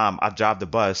on time, I drive the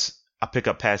bus, I pick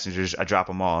up passengers, I drop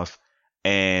them off,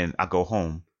 and I go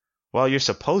home. Well, you're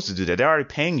supposed to do that. They're already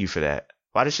paying you for that.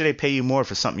 Why should they pay you more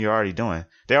for something you're already doing?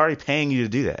 They're already paying you to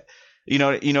do that. You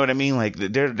know what I mean? Like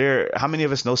how many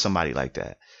of us know somebody like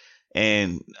that?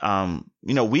 And,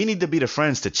 we need to be the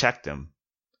friends to check them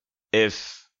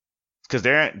because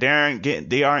they aren't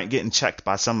getting checked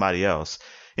by somebody else.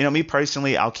 Me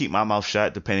personally, I'll keep my mouth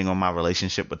shut depending on my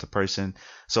relationship with the person.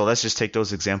 So let's just take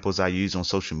those examples I use on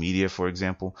social media, for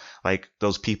example, like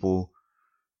those people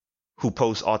who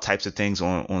post all types of things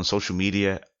on social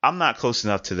media. I'm not close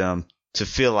enough to them to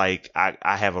feel like I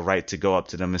have a right to go up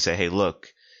to them and say, hey, look,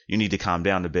 you need to calm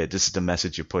down a bit. This is the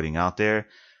message you're putting out there.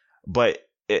 But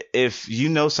if you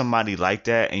know somebody like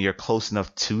that and you're close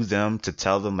enough to them to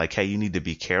tell them like, hey, you need to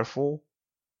be careful.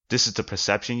 This is the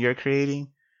perception you're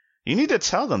creating. You need to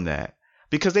tell them that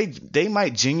because they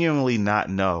might genuinely not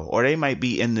know, or they might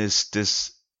be in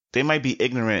they might be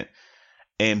ignorant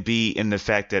and be in the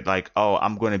fact that like, oh,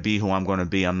 I'm going to be who I'm going to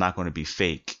be. I'm not going to be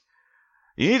fake.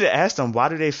 You need to ask them, why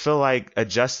do they feel like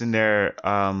adjusting to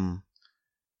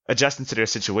their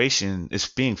situation is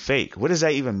being fake? What does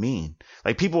that even mean?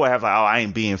 Like people will have like, oh, I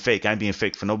ain't being fake. I ain't being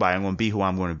fake for nobody. I'm going to be who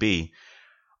I'm going to be.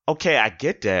 Okay, I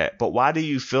get that. But why do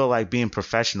you feel like being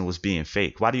professional is being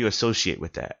fake? Why do you associate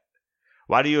with that?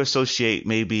 Why do you associate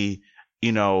maybe,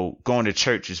 going to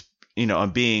church is,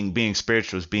 and being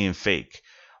spiritual as being fake?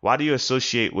 Why do you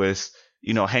associate with,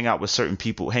 hanging out with certain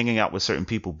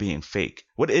people being fake?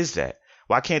 What is that?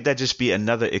 Why can't that just be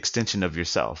another extension of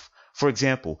yourself? For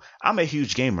example, I'm a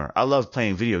huge gamer. I love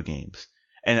playing video games.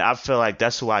 And I feel like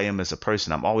that's who I am as a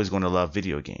person. I'm always going to love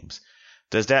video games.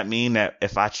 Does that mean that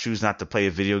if I choose not to play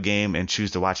a video game and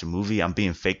choose to watch a movie, I'm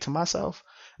being fake to myself?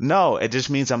 No, it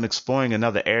just means I'm exploring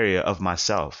another area of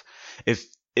myself.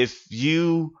 If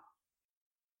you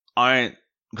aren't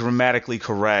grammatically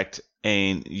correct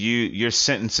and your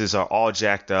sentences are all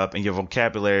jacked up and your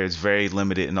vocabulary is very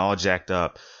limited and all jacked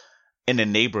up in the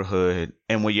neighborhood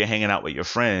and when you're hanging out with your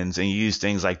friends and you use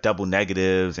things like double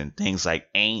negatives and things like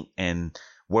ain't and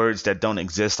words that don't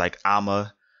exist like I'ma.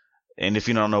 And if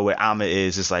you don't know what I'ma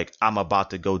is, it's like I'm about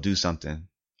to go do something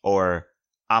or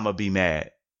I'ma be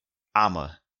mad. I'ma.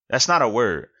 That's not a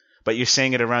word, but you're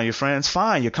saying it around your friends.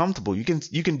 Fine. You're comfortable. You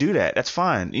can do that. That's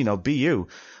fine. Be you.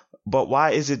 But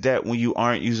why is it that when you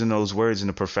aren't using those words in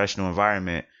a professional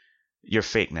environment, you're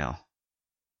fake now?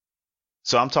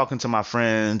 So I'm talking to my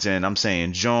friends and I'm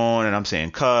saying John and I'm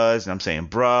saying cuz and I'm saying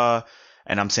bruh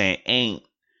and I'm saying ain't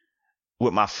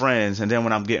with my friends. And then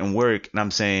when I'm getting work and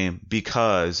I'm saying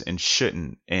because and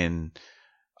shouldn't and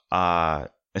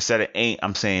instead of ain't,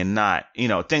 I'm saying not,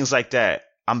 things like that.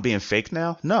 I'm being fake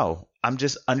now? No, I'm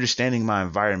just understanding my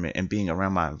environment and being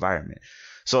around my environment.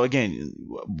 So again,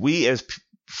 we as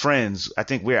friends, I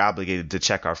think we're obligated to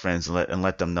check our friends and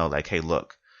let them know like, hey,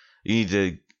 look, you need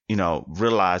to,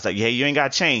 realize that, hey, you ain't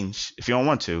got to change if you don't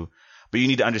want to, but you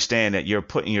need to understand that you're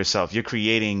you're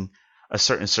creating a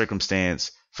certain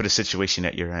circumstance for the situation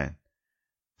that you're in.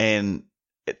 And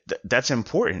that's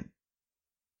important.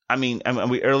 I mean,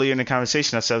 we earlier in the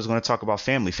conversation, I said I was going to talk about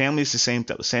family. Family is the same.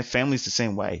 Family's the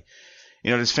same way.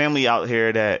 There's family out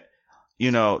here that,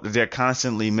 they're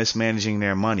constantly mismanaging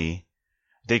their money.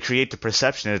 They create the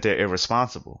perception that they're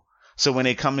irresponsible. So when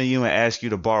they come to you and ask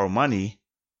you to borrow money,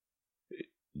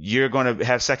 you're going to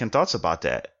have second thoughts about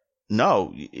that.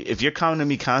 No, if you're coming to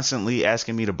me constantly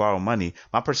asking me to borrow money,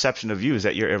 my perception of you is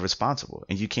that you're irresponsible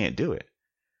and you can't do it.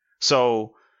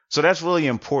 So that's really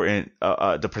important,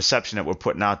 the perception that we're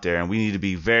putting out there. And we need to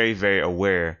be very, very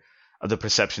aware of the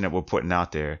perception that we're putting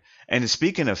out there. And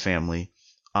speaking of family,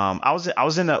 I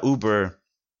was in an Uber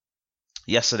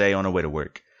yesterday on the way to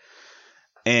work.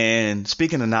 And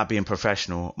speaking of not being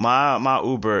professional, my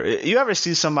Uber, you ever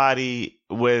see somebody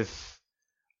with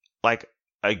like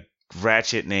a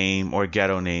ratchet name or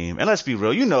ghetto name, and let's be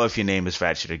real, you know if your name is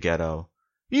ratchet or ghetto.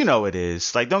 You know it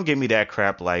is. Like, don't give me that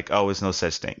crap like, oh, it's no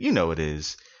such thing. You know it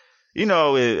is. You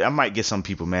know, I might get some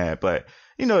people mad, but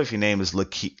you know if your name is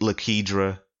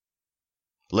Lakedra,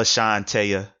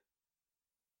 LaShantea,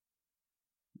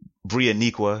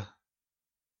 Brianiqua,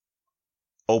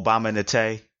 Obama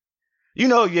Nate. You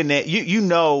know your name. You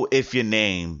know if your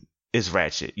name is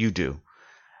ratchet. You do.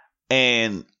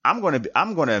 And I'm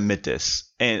gonna admit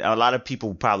this, and a lot of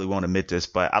people probably won't admit this,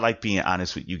 but I like being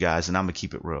honest with you guys, and I'm gonna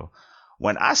keep it real.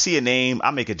 When I see a name,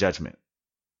 I make a judgment.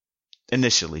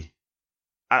 Initially,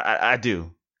 I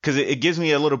do, because it gives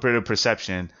me a little bit of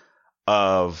perception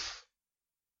of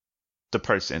the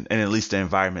person and at least the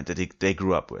environment that they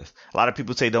grew up with. A lot of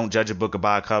people say don't judge a book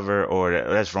by a cover, or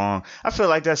that's wrong. I feel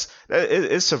like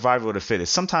it's survival of the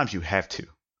fittest. Sometimes you have to.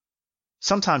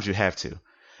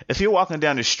 If you're walking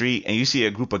down the street and you see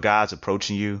a group of guys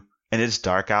approaching you and it's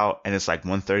dark out and it's like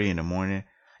 1:30 in the morning,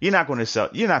 you're not going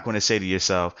to say to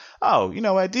yourself, oh, you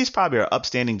know what? These probably are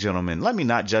upstanding gentlemen. Let me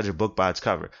not judge a book by its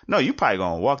cover. No, you probably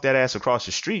going to walk that ass across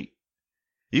the street.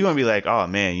 You're going to be like, oh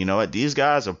man, you know what? These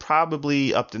guys are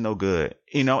probably up to no good,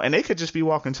 you know, and they could just be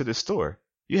walking to the store.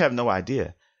 You have no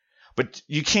idea. But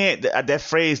you can't, that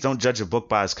phrase, don't judge a book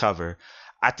by its cover,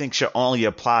 I think should only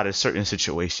apply to certain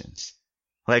situations.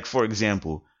 Like, for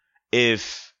example,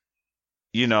 if,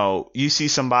 you know, you see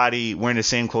somebody wearing the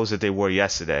same clothes that they wore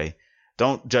yesterday,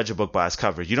 don't judge a book by its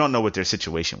cover. You don't know what their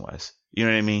situation was. You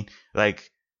know what I mean? Like,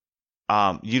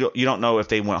 you don't know if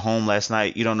they went home last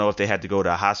night. You don't know if they had to go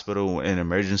to a hospital in an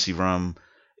emergency room,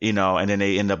 you know, and then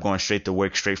they end up going straight to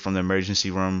work, straight from the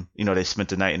emergency room. You know, they spent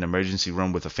the night in the emergency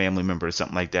room with a family member or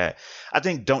something like that. I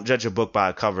think don't judge a book by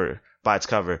its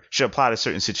cover should apply to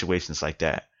certain situations like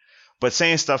that. But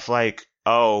saying stuff like,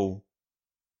 oh,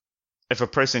 if a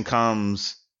person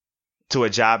comes to a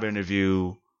job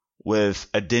interview with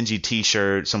a dingy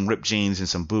t-shirt, some ripped jeans, and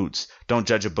some boots, don't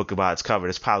judge a book by its cover.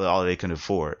 That's probably all they can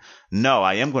afford. No,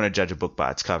 I am going to judge a book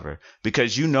by its cover,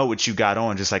 because you know what you got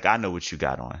on, just like I know what you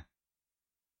got on.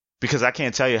 Because I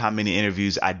can't tell you how many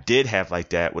interviews I did have like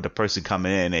that, with a person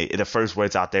coming in, the first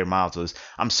words out their mouths was,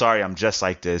 I'm sorry, I'm dressed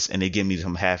like this, and they give me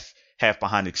some half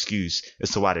behind excuse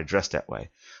as to why they're dressed that way.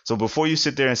 So before you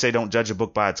sit there and say don't judge a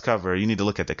book by its cover, you need to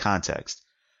look at the context.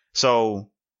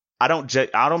 So I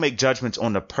don't make judgments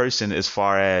on the person as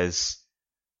far as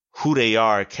who they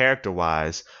are character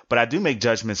wise, but I do make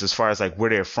judgments as far as like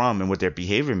where they're from and what their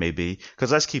behavior may be.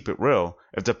 Because let's keep it real.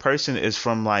 If the person is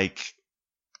from like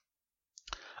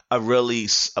a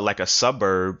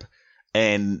suburb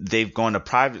and they've gone to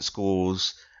private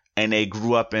schools and they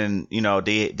grew up in, you know,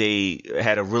 they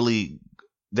had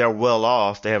they're well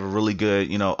off, they have a really good,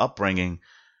 you know, upbringing,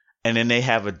 and then they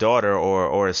have a daughter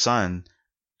or a son,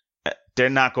 they're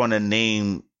not going to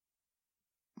name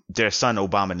their son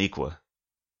Obamaniqua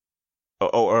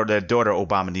or their daughter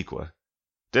Obamaniqua.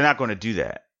 They're not going to do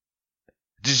that.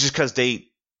 Just because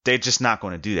they're just not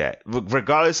going to do that.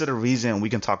 Regardless of the reason, we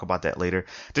can talk about that later.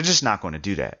 They're just not going to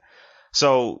do that.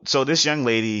 So this young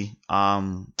lady,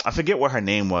 I forget what her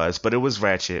name was, but it was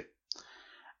ratchet.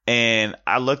 And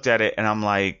I looked at it and I'm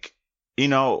like, you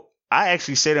know, I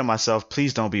actually say to myself,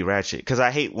 please don't be ratchet. Because I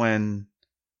hate when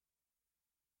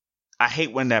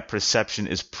that perception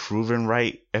is proven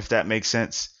right, if that makes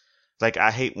sense. Like,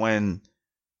 I hate when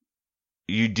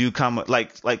you do come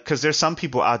like because there's some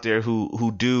people out there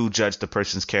who do judge the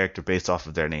person's character based off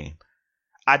of their name.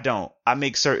 I don't. I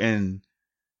make certain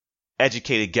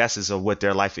educated guesses of what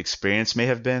their life experience may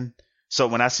have been. So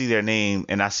when I see their name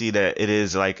and I see that it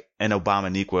is like an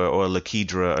Obamaniqua or a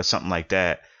Lakedra or something like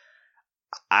that,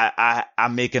 I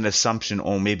make an assumption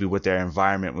on maybe what their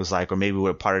environment was like, or maybe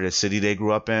what part of the city they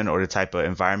grew up in, or the type of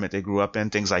environment they grew up in,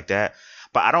 things like that.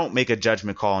 But I don't make a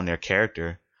judgment call on their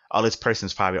character. Oh, this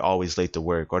person's probably always late to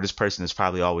work, or this person is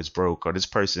probably always broke, or this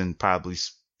person probably,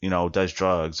 you know, does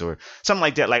drugs or something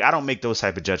like that. Like, I don't make those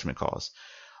type of judgment calls.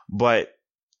 But,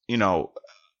 you know,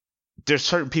 there's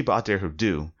certain people out there who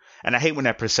do. And I hate when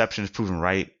that perception is proven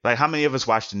right. Like, how many of us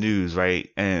watch the news, right?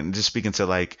 And just speaking to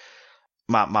like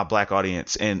my black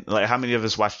audience, and like how many of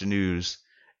us watch the news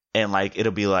and like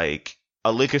it'll be like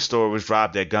a liquor store was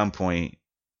robbed at gunpoint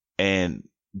and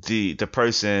the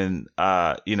person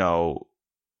you know,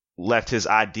 left his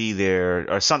ID there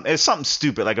or something. It's something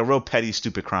stupid, like a real petty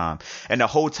stupid crime. And the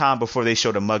whole time before they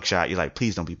show the mugshot, you're like,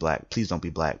 please don't be black, please don't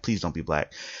be black, please don't be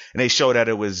black. And they show that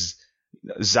it was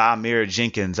Zamir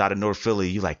Jenkins out of North Philly.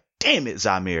 You're like, damn it,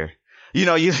 Zamir. You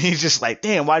know, you're just like,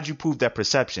 damn, why'd you prove that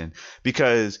perception?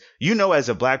 Because you know, as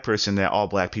a black person, that all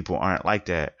black people aren't like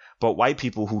that. But white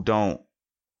people who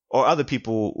or other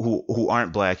people who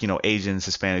aren't black, Asians,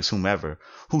 Hispanics, whomever,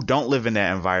 who don't live in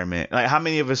that environment. Like, how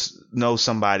many of us know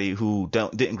somebody who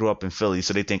didn't grow up in Philly,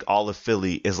 so they think all of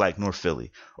Philly is like North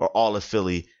Philly, or all of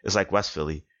Philly is like West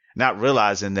Philly, not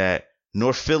realizing that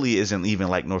North Philly isn't even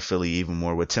like North Philly even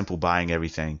more, with Temple buying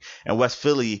everything. And West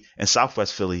Philly and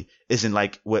Southwest Philly isn't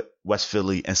like what West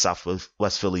Philly and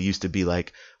Southwest Philly used to be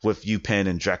like, with UPenn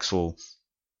and Drexel,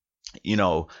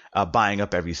 buying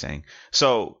up everything.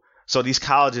 So these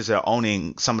colleges are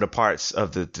owning some of the parts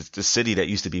of the city that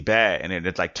used to be bad, and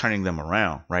it's like turning them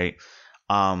around, right?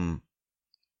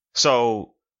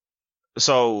 So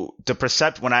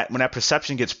the when that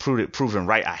perception gets proven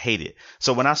right, I hate it.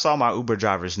 So when I saw my Uber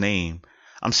driver's name,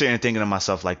 I'm sitting there thinking to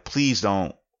myself, like, please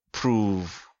don't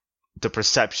prove the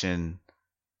perception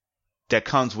that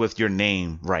comes with your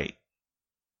name right.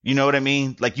 You know what I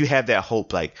mean? Like, you have that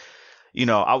hope. Like,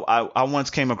 I once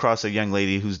came across a young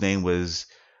lady whose name was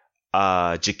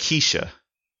Jakisha,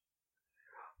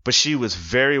 but she was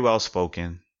very well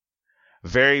spoken,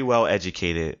 very well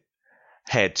educated,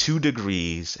 had 2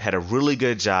 degrees, had a really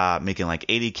good job, making like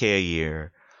 $80K a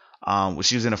year.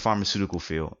 She was in the pharmaceutical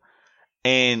field,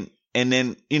 and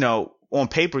then on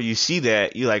paper you see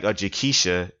that you're like,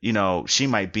 Jakisha, she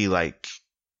might be like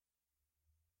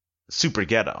super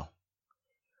ghetto.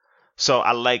 So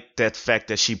I like that fact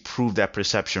that she proved that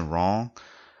perception wrong.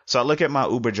 So I look at my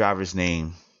Uber driver's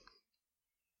name,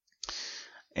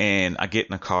 and I get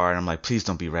in the car, and I'm like, please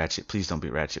don't be ratchet. Please don't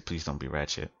be ratchet. Please don't be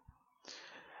ratchet.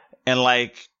 And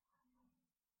like,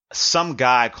 some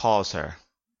guy calls her.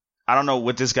 I don't know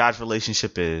what this guy's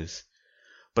relationship is,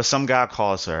 but some guy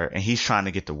calls her, and he's trying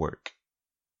to get to work.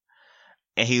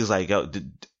 And he's like, yo,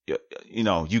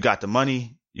 you got the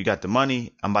money? You got the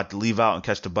money? I'm about to leave out and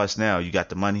catch the bus now. You got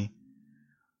the money?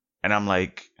 And I'm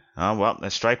like, oh, well,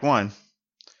 that's strike one.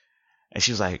 And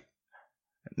she's like,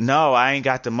 no, I ain't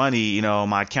got the money.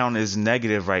 My account is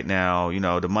negative right now.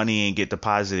 The money ain't get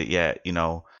deposited yet.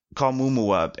 Call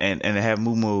Mumu up and have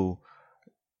Mumu,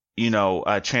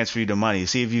 transfer you the money.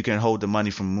 See if you can hold the money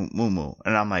from Mumu.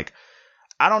 And I'm like,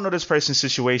 I don't know this person's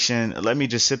situation. Let me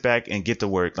just sit back and get to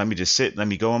work. Let me just sit. Let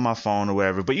me go on my phone or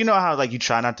whatever. But you know how, like, you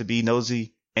try not to be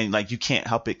nosy, and like, you can't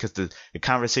help it because the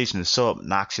conversation is so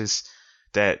obnoxious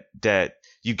that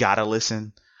you gotta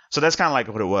listen. So that's kind of like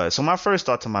what it was. So my first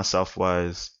thought to myself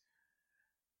was,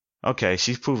 okay,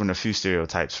 she's proving a few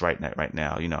stereotypes right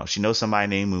now. She knows somebody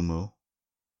named Mumu.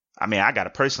 I mean, I got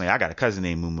a cousin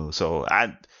named Mumu. So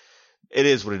it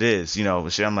is what it is.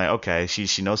 I'm like, okay,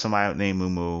 she knows somebody named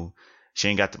Mumu. She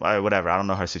ain't got the, whatever. I don't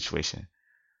know her situation.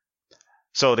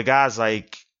 So the guy's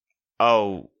like,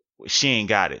 oh, she ain't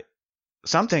got it.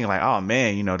 So I'm thinking like, oh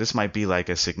man, this might be like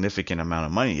a significant amount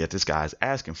of money that this guy's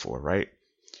asking for, right?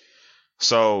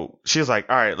 So she was like,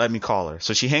 all right, let me call her.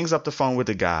 So she hangs up the phone with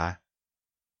the guy.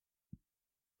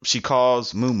 She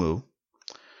calls Mumu,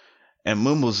 and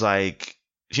Mumu's like,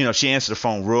 she answered the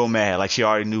phone real mad, like she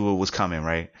already knew what was coming,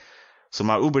 right? So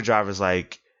my Uber driver's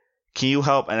like, can you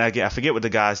help? And I forget what the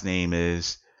guy's name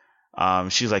is.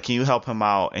 She's like, can you help him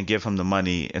out and give him the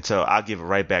money until I'll give it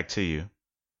right back to you?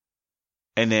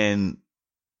 And then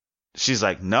she's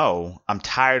like, no, I'm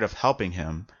tired of helping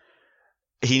him.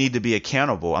 He need to be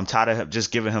accountable. I'm tired of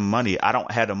just giving him money. I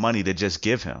don't have the money to just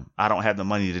give him.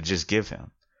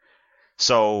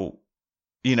 So,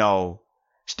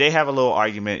 they have a little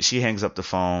argument. She hangs up the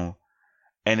phone,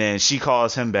 and then she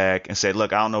calls him back and said,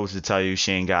 look, I don't know what to tell you.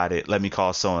 She ain't got it. Let me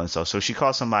call so-and-so. So she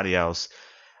calls somebody else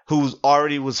who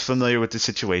already was familiar with the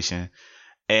situation,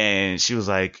 and she was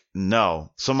like,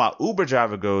 no. So my Uber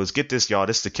driver goes, get this, y'all.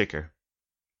 This is the kicker.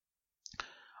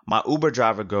 My Uber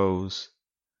driver goes,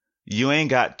 you ain't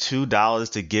got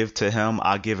 $2 to give to him.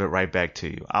 I'll give it right back to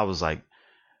you. I was like,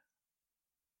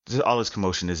 all this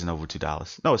commotion isn't over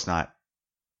 $2. No, it's not.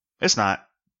 It's not.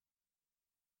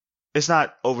 It's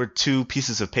not over 2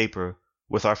 pieces of paper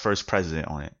with our first president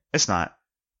on it. It's not.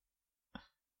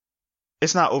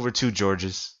 It's not over 2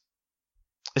 Georges.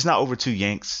 It's not over 2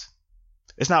 Yanks.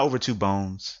 It's not over 2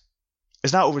 Bones.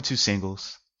 It's not over 2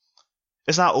 singles.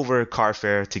 It's not over car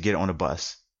fare to get on a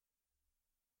bus.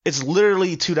 It's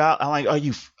literally $2. I'm like,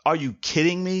 are you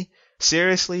kidding me?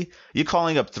 Seriously? You're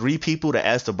calling up 3 people to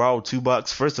ask to borrow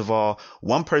 $2? First of all,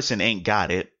 one person ain't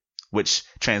got it, which,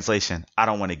 translation, I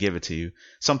don't want to give it to you.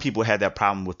 Some people had that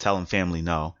problem with telling family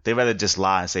no. They rather just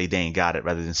lie and say they ain't got it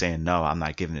rather than saying no, I'm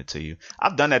not giving it to you.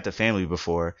 I've done that to family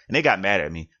before, and they got mad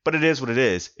at me. But it is what it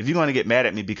is. If you're going to get mad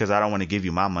at me because I don't want to give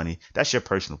you my money, that's your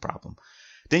personal problem.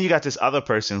 Then you got this other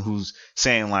person who's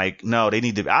saying like, no, they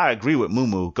need to. I agree with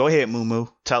Mumu. Go ahead,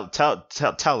 Mumu.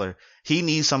 Tell her he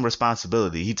needs some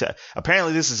responsibility.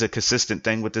 Apparently this is a consistent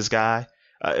thing with this guy.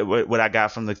 what I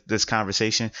got from this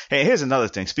conversation. Hey, here's another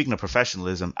thing. Speaking of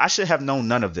professionalism, I should have known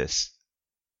none of this.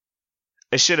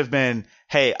 It should have been,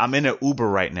 hey, I'm in an Uber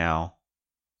right now.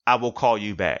 I will call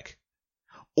you back.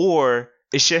 Or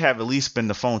it should have at least been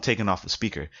the phone taken off the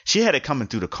speaker. She had it coming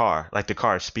through the car, like the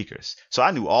car speakers. So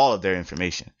I knew all of their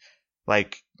information,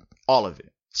 like all of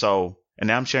it. So, and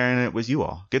now I'm sharing it with you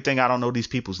all. Good thing I don't know these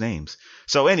people's names.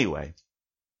 So anyway,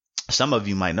 some of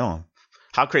you might know them.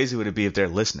 How crazy would it be if they're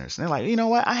listeners? And they're like, you know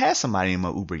what? I had somebody in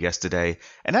my Uber yesterday,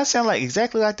 and that sounded like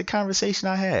exactly like the conversation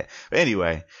I had. But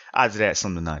anyway, odds of that,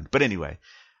 slim to none. But anyway,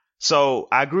 so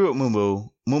I agree with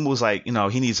Mumu. Mumu's like, you know,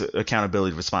 he needs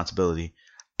accountability, responsibility.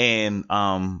 And,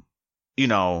 you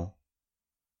know,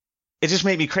 it just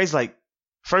made me crazy. Like,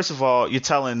 first of all, you're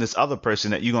telling this other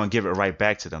person that you're going to give it right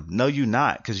back to them. No, you're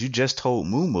not, because you just told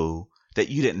Mumu that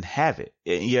you didn't have it.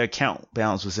 Your account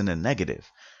balance was in the negative.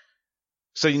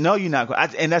 So you know you're not going,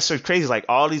 and that's so crazy. Like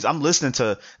all these, I'm listening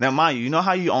to, now mind you, you know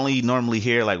how you only normally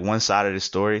hear like one side of the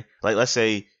story? Like let's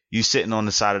say you sitting on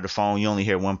the side of the phone, you only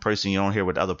hear one person, you don't hear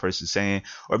what the other person's saying,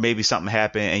 or maybe something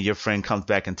happened and your friend comes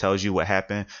back and tells you what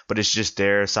happened, but it's just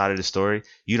their side of the story.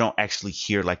 You don't actually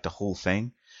hear like the whole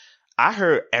thing. I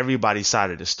heard everybody's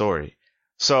side of the story.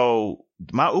 So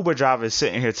my Uber driver is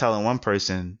sitting here telling one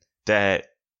person that,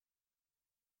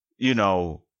 you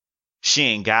know, she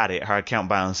ain't got it. Her account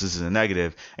balance is in the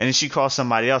negative. And then she calls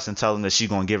somebody else and tell them that she's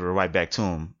going to give it right back to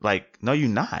him. Like, no, you're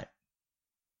not.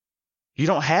 You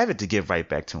don't have it to give right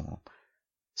back to him.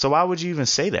 So why would you even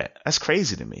say that? That's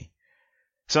crazy to me.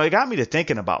 So it got me to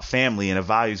thinking about family and the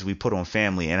values we put on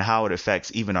family and how it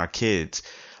affects even our kids.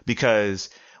 Because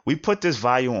we put this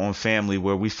value on family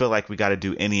where we feel like we got to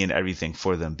do any and everything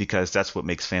for them because that's what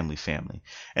makes family family.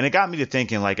 And it got me to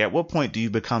thinking, like, at what point do you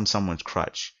become someone's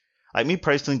crutch? Like me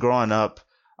personally, growing up,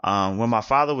 when my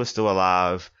father was still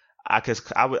alive, I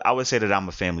would say that I'm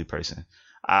a family person.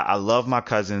 I love my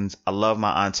cousins, I love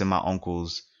my aunts and my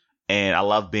uncles, and I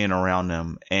love being around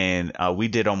them. And we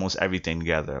did almost everything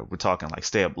together. We're talking like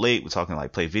stay up late. We're talking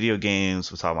like play video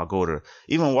games. We're talking about go to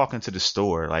even walk into the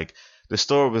store. Like the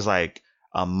store was like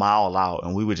a mile out,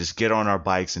 and we would just get on our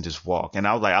bikes and just walk. And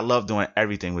I was like, I love doing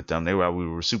everything with them. We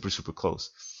were super, super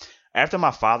close. After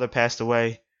my father passed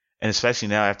away, and especially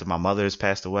now after my mother has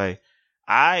passed away,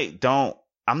 I'm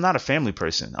not a family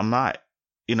person. I'm not,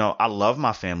 you know, I love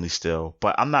my family still,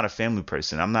 but I'm not a family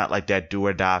person. I'm not like that do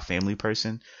or die family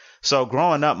person. So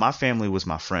growing up, my family was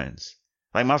my friends.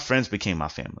 Like my friends became my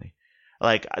family.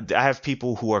 Like I have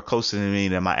people who are closer to me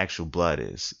than my actual blood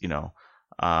is, you know.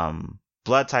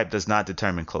 Blood type does not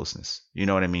determine closeness. You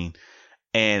know what I mean?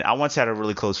 And I once had a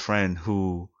really close friend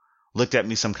who looked at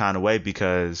me some kind of way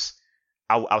because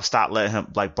I stopped letting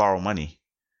him like borrow money.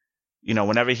 You know,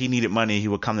 whenever he needed money, he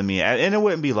would come to me, and it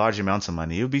wouldn't be large amounts of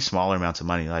money. It would be smaller amounts of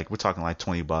money. Like we're talking like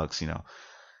 $20, you know.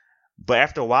 But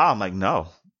after a while, I'm like, no.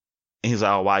 And he's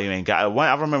like, oh, why you ain't got it?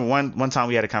 I remember one time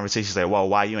we had a conversation. He's like, well,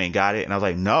 why you ain't got it? And I was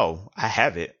like, no, I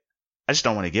have it. I just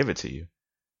don't want to give it to you.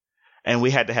 And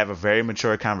we had to have a very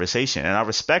mature conversation. And I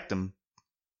respect him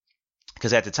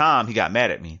because at the time he got mad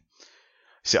at me. He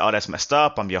said, oh, that's messed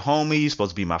up. I'm your homie. You're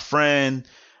supposed to be my friend.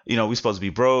 You know, we're supposed to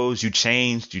be bros. You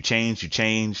changed,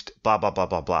 blah, blah, blah,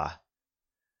 blah, blah.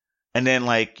 And then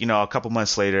like, you know, a couple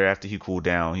months later after he cooled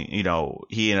down, he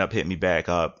ended up hitting me back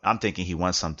up. I'm thinking he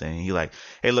wants something. He like,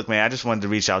 hey, look, man, I just wanted to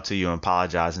reach out to you and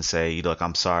apologize and say, look,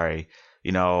 I'm sorry.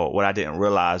 You know, what I didn't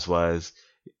realize was,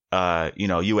 you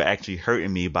know, you were actually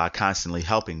hurting me by constantly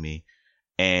helping me.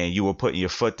 And you were putting your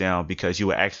foot down because you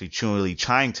were actually truly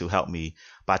trying to help me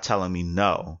by telling me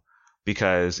no.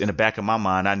 Because in the back of my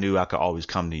mind, I knew I could always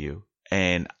come to you.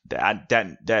 And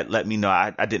that let me know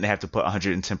I didn't have to put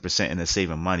 110% into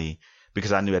saving money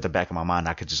because I knew at the back of my mind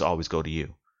I could just always go to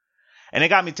you. And it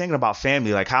got me thinking about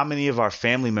family. Like how many of our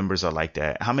family members are like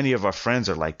that? How many of our friends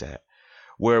are like that?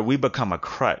 Where we become a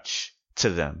crutch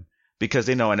to them because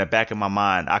they know in the back of my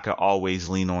mind I could always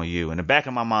lean on you. In the back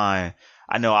of my mind,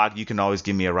 I know you can always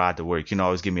give me a ride to work. You can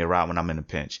always give me a ride when I'm in a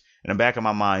pinch. In the back of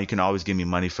my mind, you can always give me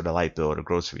money for the light bill or the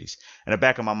groceries. In the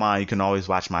back of my mind, you can always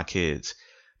watch my kids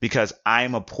because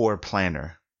I'm a poor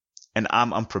planner and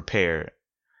I'm unprepared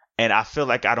and I feel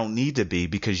like I don't need to be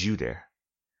because you there.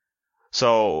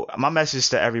 So my message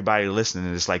to everybody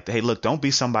listening is like, hey, look, don't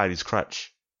be somebody's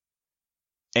crutch.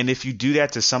 And if you do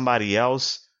that to somebody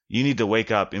else, you need to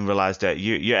wake up and realize that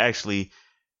you're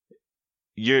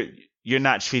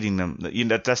not treating them.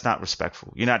 That's not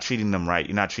respectful. You're not treating them right.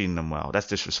 You're not treating them well. That's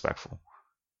disrespectful.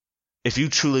 If you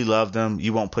truly love them,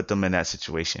 you won't put them in that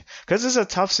situation because it's a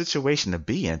tough situation to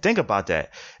be in. Think about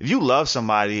that. If you love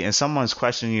somebody and someone's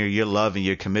questioning your love and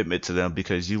your commitment to them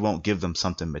because you won't give them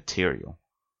something material,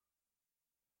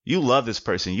 You love this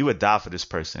person. You would die for this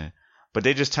person. But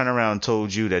they just turned around and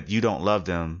told you that you don't love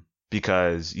them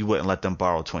because you wouldn't let them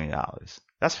borrow $20.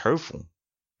 That's hurtful.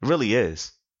 It really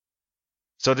is.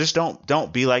 So just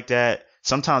don't be like that.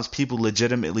 Sometimes people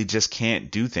legitimately just can't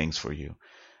do things for you.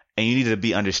 And you need to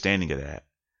be understanding of that.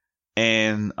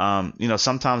 And,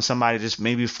 sometimes somebody just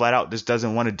maybe flat out just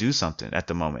doesn't want to do something at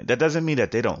the moment. That doesn't mean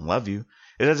that they don't love you.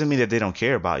 It doesn't mean that they don't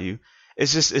care about you.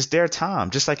 It's their time,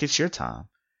 just like it's your time.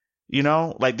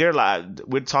 Like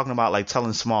we're talking about like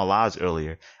telling small lies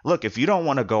earlier. Look, if you don't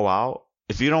want to go out,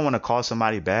 if you don't want to call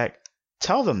somebody back,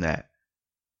 tell them that.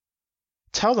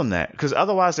 Tell them that, because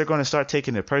otherwise they're going to start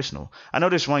taking it personal. I know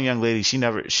this one young lady, she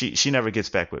never gets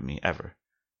back with me ever.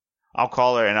 I'll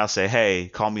call her and I'll say, hey,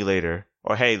 call me later.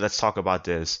 Or, hey, let's talk about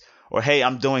this. Or, hey,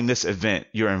 I'm doing this event.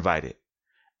 You're invited.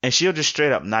 And she'll just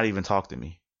straight up not even talk to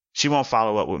me. She won't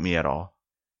follow up with me at all.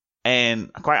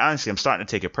 And quite honestly, I'm starting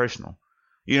to take it personal.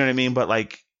 You know what I mean? But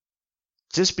like,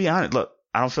 just be honest. Look,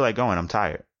 I don't feel like going. I'm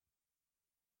tired.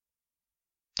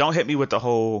 Don't hit me with the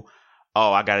whole,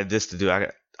 oh, I got this to do. I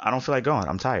don't feel like going.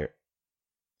 I'm tired.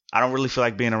 I don't really feel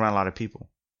like being around a lot of people.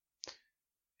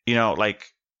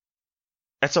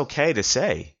 That's okay to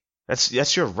say.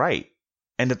 That's your right.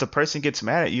 And if the person gets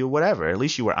mad at you, whatever, at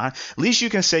least you were honest. At least you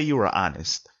can say you were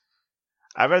honest.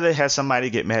 I'd rather have somebody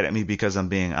get mad at me because I'm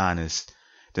being honest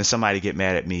than somebody get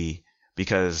mad at me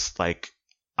because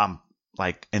I'm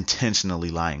intentionally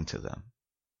lying to them.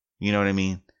 You know what I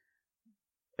mean?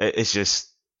 It's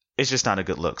just not a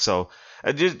good look. So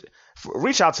just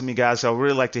reach out to me, guys. I'd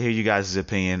really like to hear you guys'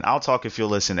 opinion. I'll talk if you'll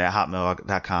listen at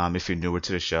hotmail.com if you're newer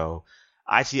to the show.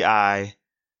 ITIYL_ITIYL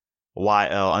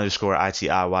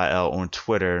on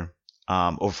Twitter.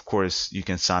 Of course, you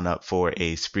can sign up for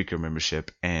a Spreaker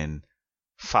membership and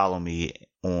follow me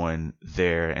on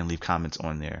there and leave comments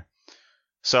on there.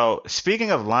 So, speaking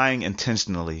of lying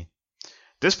intentionally,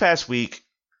 this past week,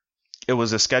 it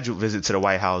was a scheduled visit to the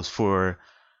White House for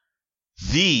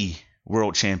the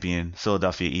world champion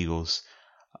Philadelphia Eagles,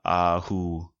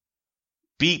 who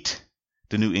beat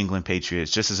the New England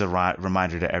Patriots, just as a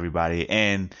reminder to everybody.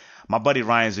 And my buddy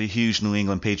Ryan's a huge New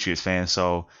England Patriots fan,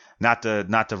 so not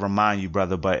to remind you,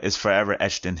 brother, but it's forever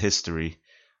etched in history.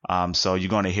 So you're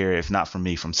going to hear it, if not from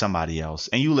me, from somebody else.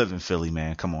 And you live in Philly,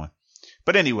 man. Come on.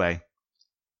 But anyway,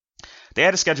 they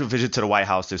had a scheduled visit to the White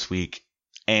House this week,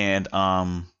 and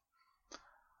I'm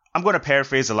going to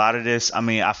paraphrase a lot of this. I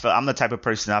mean, I'm the type of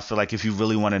person, I feel like if you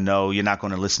really want to know, you're not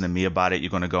going to listen to me about it.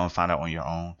 You're going to go and find out on your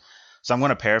own. So I'm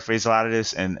going to paraphrase a lot of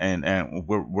this, and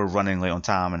we're running late on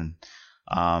time, and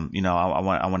I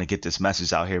want to get this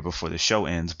message out here before the show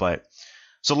ends. But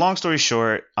so long story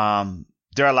short, there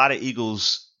are a lot of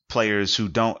Eagles players who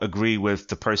don't agree with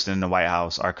the person in the White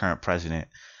House, our current president,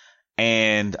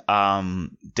 and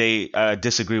they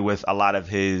disagree with a lot of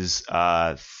his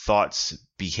thoughts,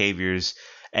 behaviors,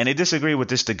 and they disagree with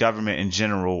just the government in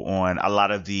general on a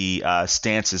lot of the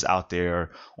stances out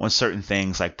there on certain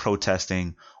things like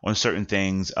protesting, on certain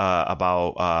things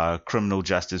about criminal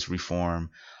justice reform,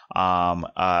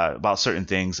 about certain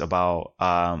things about,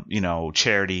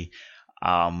 charity.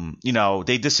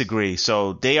 They disagree.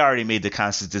 So they already made the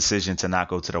conscious decision to not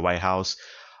go to the White House.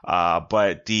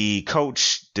 But the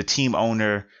coach, the team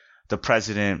owner, the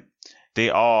president, they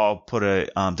all put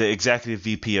the executive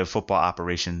VP of football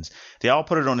operations, they all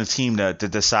put it on the team to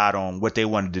decide on what they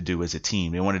wanted to do as a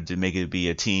team. They wanted to make it be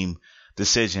a team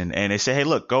decision. And they say, hey,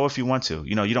 look, go if you want to.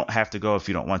 You don't have to go if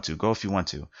you don't want to. Go if you want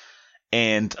to.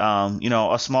 And,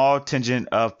 a small contingent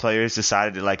of players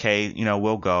decided that hey,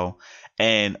 we'll go.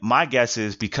 And my guess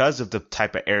is because of the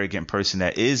type of arrogant person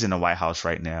that is in the White House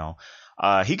right now,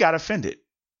 he got offended.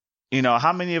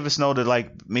 How many of us know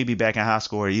that maybe back in high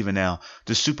school or even now,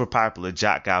 the super popular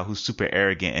jock guy who's super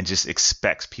arrogant and just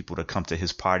expects people to come to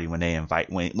his party when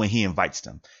he invites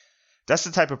them. That's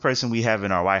the type of person we have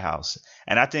in our White House.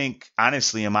 And I think,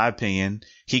 honestly, in my opinion,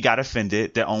 he got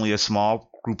offended that only a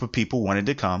small group of people wanted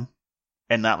to come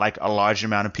and not a large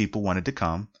amount of people wanted to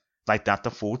come, not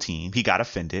the full team. He got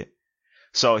offended.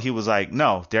 So he was like,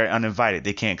 no, they're uninvited.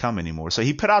 They can't come anymore. So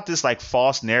he put out this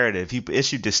false narrative. He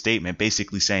issued this statement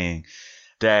basically saying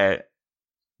that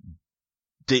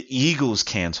the Eagles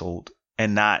canceled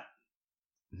and not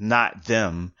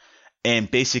them,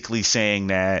 and basically saying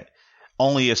that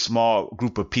only a small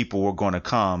group of people were going to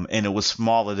come, and it was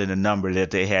smaller than the number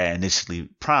that they had initially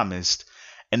promised.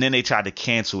 And then they tried to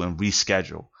cancel and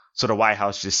reschedule. So the White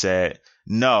House just said,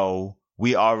 no,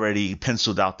 we already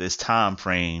penciled out this time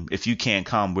frame. If you can't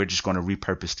come, we're just going to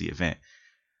repurpose the event.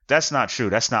 That's not true.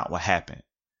 That's not what happened.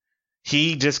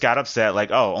 He just got upset, like,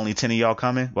 oh, only 10 of y'all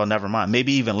coming? Well, never mind.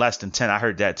 Maybe even less than 10. I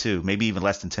heard that too. Maybe even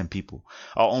less than 10 people.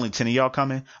 Oh, only 10 of y'all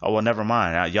coming? Oh, well, never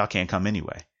mind. Y'all can't come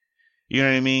anyway. You know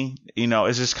what I mean? You know,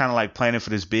 it's just kind of like planning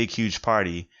for this big, huge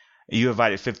party. You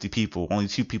invited 50 people. Only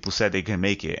 2 people said they couldn't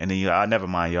make it. And then you, never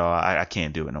mind, y'all. I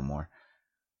can't do it no more.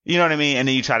 You know what I mean? And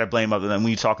then you try to blame other than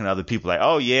when you're talking to other people, like,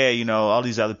 oh yeah, you know, all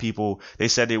these other people, they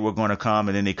said they were going to come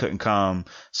and then they couldn't come.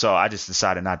 So I just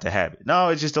decided not to have it. No,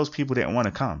 it's just those people didn't want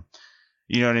to come.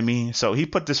 You know what I mean? So he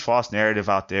put this false narrative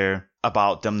out there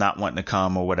about them not wanting to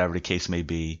come or whatever the case may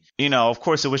be. You know, of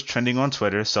course, it was trending on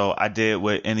Twitter. So I did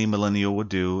what any millennial would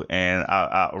do. And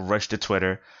I rushed to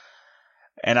Twitter.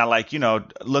 And I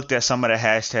looked at some of the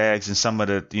hashtags and some of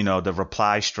the, the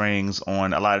reply strings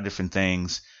on a lot of different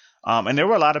things. And there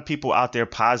were a lot of people out there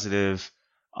positive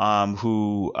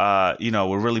who,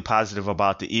 were really positive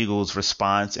about the Eagles'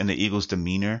 response and the Eagles'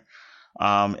 demeanor.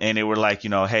 And they were like,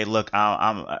 hey, look, let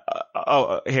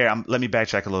me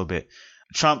backtrack a little bit.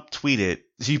 Trump tweeted,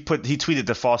 he tweeted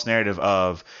the false narrative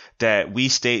of that we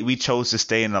chose to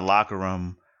stay in the locker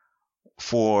room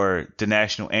for the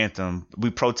national anthem. We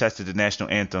protested the national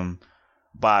anthem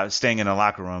by staying in the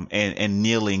locker room and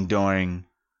kneeling during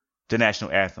the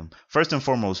national anthem. First and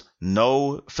foremost,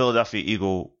 no Philadelphia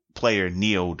Eagle player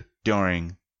kneeled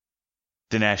during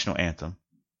the national anthem.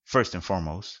 First and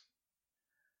foremost.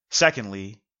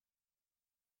 Secondly,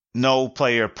 no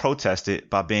player protested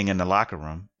by being in the locker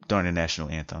room during the national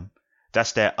anthem.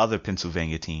 That's that other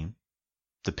Pennsylvania team,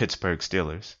 the Pittsburgh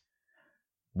Steelers.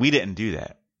 We didn't do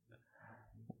that.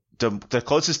 The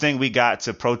closest thing we got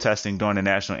to protesting during the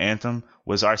national anthem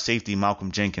was our safety,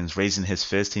 Malcolm Jenkins, raising his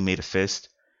fist. He made a fist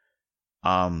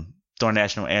during the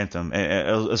national anthem,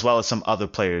 as well as some other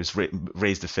players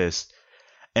raised a fist.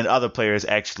 And other players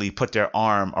actually put their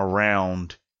arm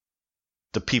around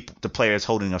the players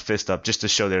holding a fist up just to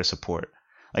show their support.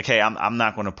 Like, hey, I'm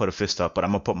not going to put a fist up, but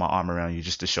I'm going to put my arm around you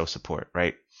just to show support,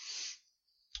 right?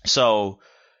 So,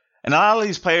 and a lot of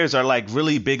these players are like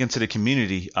really big into the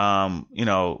community. Malcolm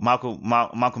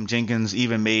Jenkins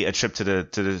even made a trip to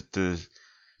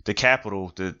the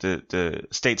capital, the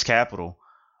state's capital,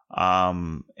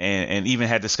 and even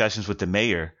had discussions with the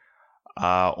mayor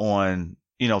on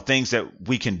things that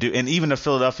we can do, and even the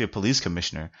Philadelphia police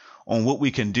commissioner on what we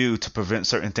can do to prevent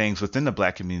certain things within the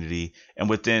black community and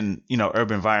within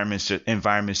urban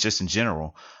environments just in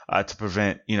general, to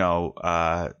prevent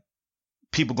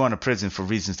people going to prison for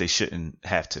reasons they shouldn't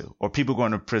have to, or people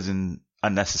going to prison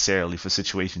unnecessarily for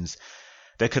situations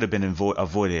that could have been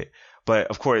avoided. But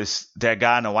of course, that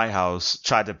guy in the White House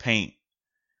tried to paint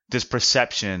this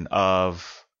perception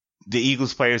of the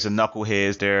Eagles players are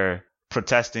knuckleheads. They're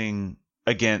protesting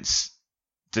against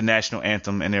the national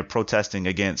anthem and they're protesting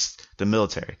against the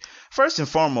military. First and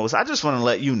foremost, I just want to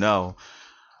let you know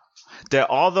that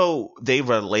although they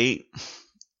relate,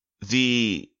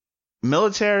 the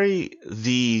military,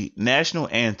 the national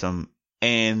anthem,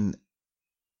 and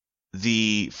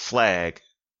the flag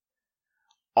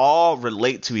all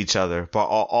relate to each other, but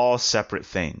are all separate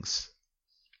things.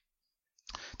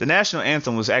 The national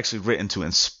anthem was actually written to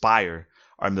inspire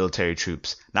our military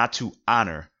troops, not to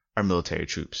honor our military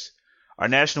troops. Our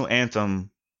national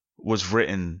anthem was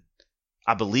written,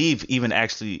 I believe, even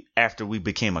actually after we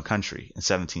became a country in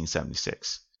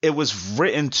 1776. It was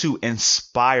written to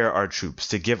inspire our troops,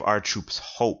 to give our troops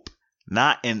hope,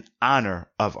 not in honor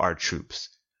of our troops.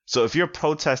 So if you're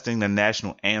protesting the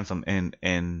national anthem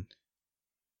and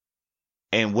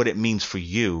what it means for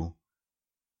you,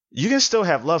 you can still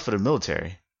have love for the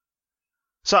military.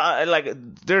 So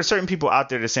there are certain people out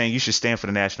there that are saying you should stand for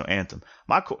the national anthem.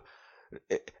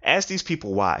 Ask these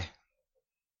people why.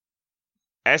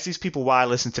 Ask these people why.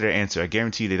 Listen to their answer. I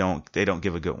guarantee you they don't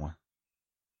give a good one.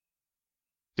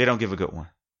 They don't give a good one.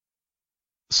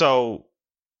 So,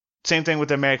 same thing with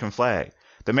the American flag.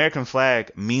 The American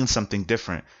flag means something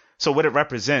different. So what it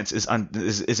represents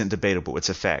isn't debatable. It's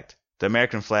a fact. The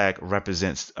American flag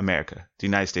represents America, the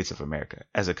United States of America,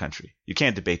 as a country. You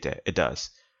can't debate that. It does.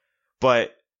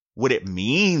 But what it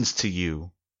means to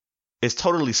you is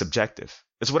totally subjective.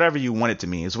 It's whatever you want it to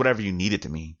mean. It's whatever you need it to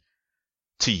mean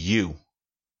to you.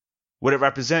 What it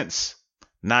represents,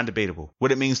 non-debatable.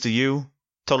 What it means to you,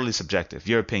 totally subjective.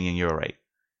 Your opinion, your right.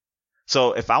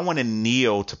 So if I want to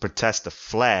kneel to protest the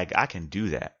flag, I can do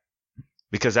that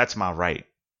because that's my right.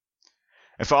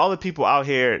 And for all the people out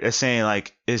here that are saying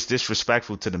like it's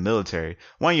disrespectful to the military,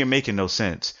 one, you're making no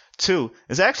sense. Two,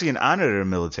 it's actually an honor to the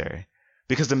military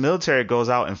because the military goes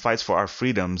out and fights for our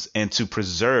freedoms and to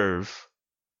preserve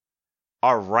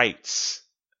our rights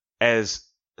as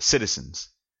citizens.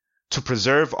 To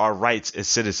preserve our rights as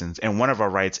citizens, and one of our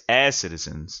rights as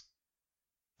citizens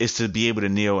is to be able to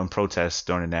kneel and protest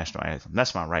during the national anthem.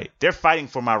 That's my right. They're fighting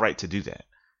for my right to do that.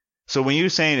 So when you're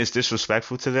saying it's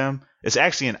disrespectful to them, it's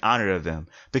actually an honor of them,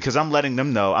 because I'm letting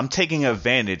them know I'm taking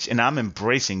advantage and I'm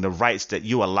embracing the rights that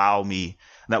you allow me.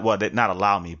 Not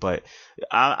allow me, but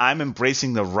I'm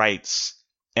embracing the rights,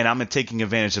 and I'm taking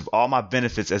advantage of all my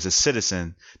benefits as a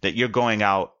citizen that you're going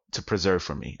out to preserve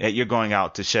for me, that you're going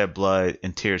out to shed blood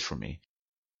and tears for me.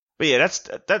 But yeah,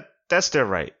 that's their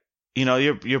right. You know,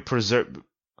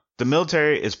 the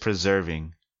military is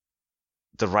preserving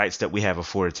the rights that we have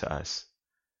afforded to us.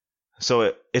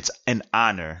 So it's an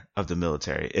honor of the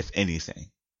military, if anything.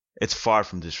 It's far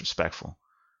from disrespectful.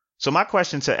 So my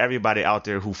question to everybody out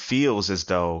there who feels as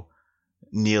though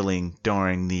kneeling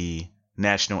during the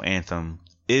national anthem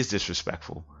is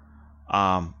disrespectful,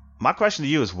 my question to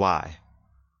you is why?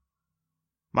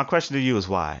 My question to you is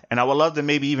why? And I would love to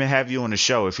maybe even have you on the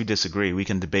show. If you disagree, we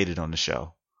can debate it on the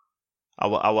show. I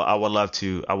would love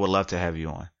to have you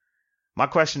on. My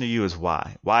question to you is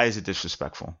why? Why is it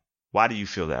disrespectful? Why do you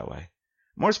feel that way?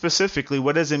 More specifically,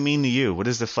 what does it mean to you? What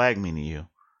does the flag mean to you?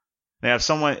 Now,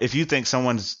 if you think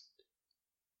someone's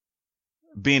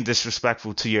being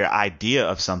disrespectful to your idea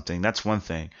of something, that's one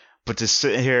thing. But to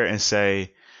sit here and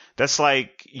say, that's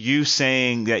like you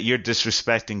saying that you're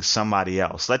disrespecting somebody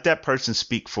else. Let that person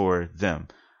speak for them.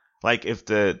 Like if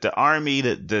the Army,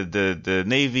 the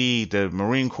Navy, the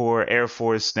Marine Corps, Air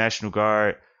Force, National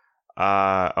Guard,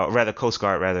 or rather Coast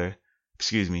Guard,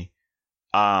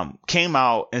 came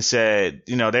out and said,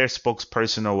 you know, their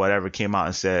spokesperson or whatever came out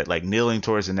and said, like, kneeling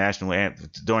towards the national anthem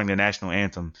during the national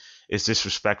anthem is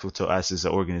disrespectful to us as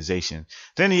an organization.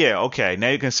 Then yeah, okay, now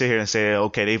you can sit here and say,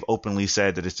 okay, they've openly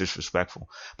said that it's disrespectful.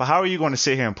 But how are you going to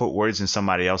sit here and put words in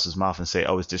somebody else's mouth and say,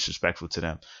 oh, it's disrespectful to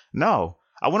them? No.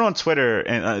 I went on Twitter,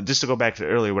 and just to go back to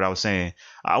earlier what I was saying,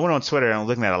 I went on Twitter and I'm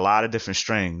looking at a lot of different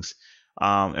strings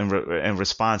and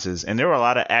responses, and there were a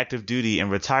lot of active duty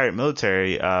and retired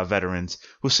military veterans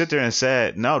who sit there and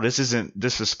said, no, this isn't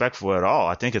disrespectful at all.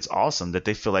 I think it's awesome that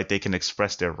they feel like they can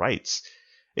express their rights.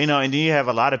 You know, and then you have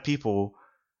a lot of people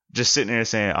just sitting there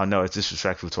saying, oh no, it's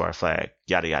disrespectful to our flag,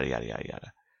 yada yada yada yada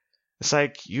yada. It's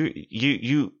like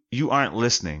you aren't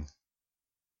listening.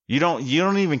 You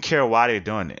don't even care why they're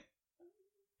doing it.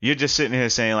 You're just sitting here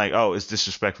saying like, oh, it's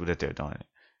disrespectful that they're doing it.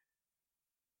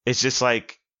 It's just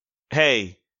like,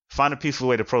 hey, find a peaceful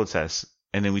way to protest,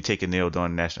 and then we take a kneel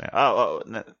during the national anthem.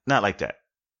 Oh, not like that.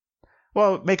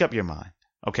 Well, make up your mind,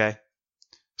 okay?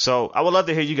 So I would love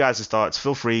to hear you guys' thoughts.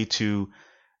 Feel free to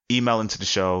email into the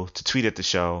show, to tweet at the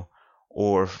show,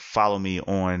 or follow me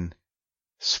on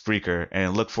Spreaker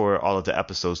and look for all of the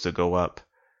episodes to go up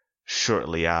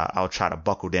shortly. I'll try to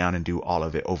buckle down and do all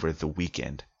of it over the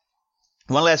weekend.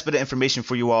 One last bit of information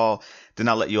for you all, then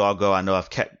I'll let you all go. I know I've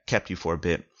kept you for a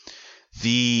bit.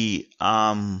 The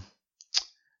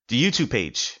YouTube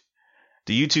page.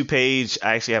 The YouTube page,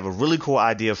 I actually have a really cool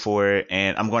idea for it,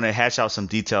 and I'm going to hash out some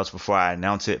details before I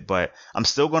announce it, but I'm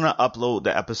still going to upload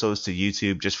the episodes to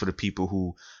YouTube just for the people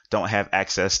who don't have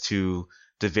access to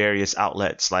the various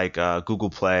outlets like Google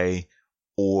Play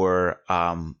or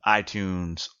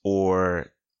iTunes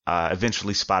or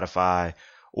eventually Spotify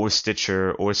or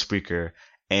Stitcher or Spreaker,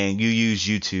 and you use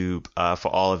YouTube for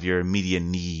all of your media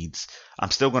needs.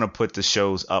 I'm still going to put the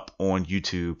shows up on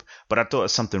YouTube, but I thought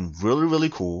it's something really, really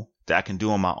cool that I can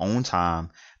do on my own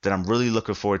time that I'm really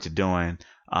looking forward to doing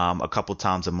a couple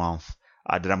times a month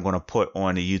that I'm going to put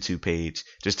on the YouTube page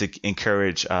just to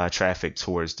encourage traffic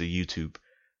towards the YouTube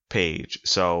page.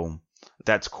 So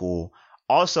that's cool.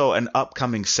 Also, an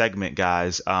upcoming segment,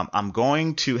 guys. I'm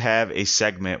going to have a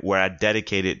segment where I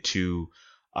dedicate it to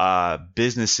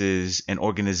businesses and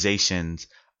organizations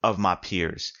of my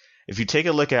peers. If you take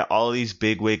a look at all of these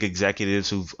bigwig executives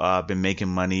who've been making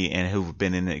money and who've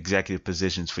been in executive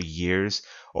positions for years,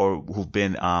 or who've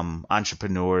been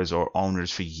entrepreneurs or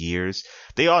owners for years,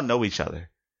 they all know each other.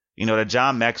 You know, the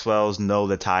John Maxwells know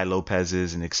the Tai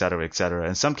Lopez's and et cetera, et cetera.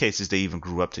 In some cases, they even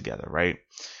grew up together, right?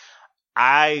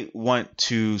 I want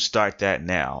to start that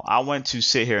now. I want to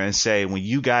sit here and say, when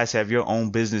you guys have your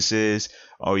own businesses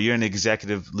or you're an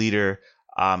executive leader,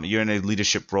 you're in a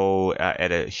leadership role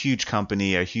at a huge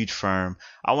company, a huge firm,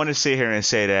 I want to sit here and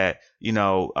say that, you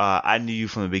know, I knew you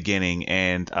from the beginning,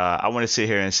 and I want to sit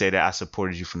here and say that I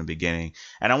supported you from the beginning,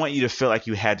 and I want you to feel like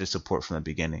you had the support from the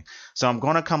beginning. So I'm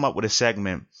going to come up with a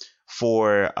segment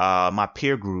for my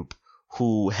peer group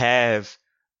who have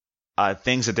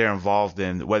things that they're involved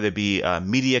in, whether it be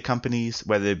media companies,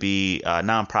 whether it be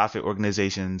nonprofit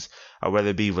organizations, or whether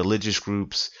it be religious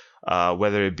groups,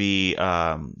 whether it be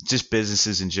just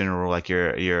businesses in general, like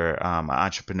you're an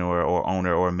entrepreneur or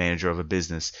owner or manager of a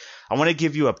business. I want to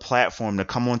give you a platform to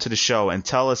come onto the show and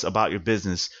tell us about your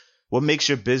business, what makes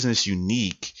your business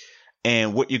unique,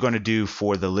 and what you're going to do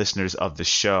for the listeners of the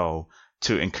show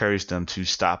to encourage them to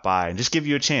stop by and just give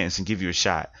you a chance and give you a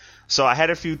shot. So I had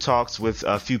a few talks with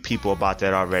a few people about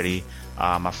that already.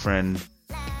 My friend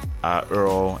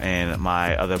Earl and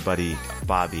my other buddy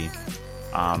Bobby.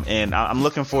 And I'm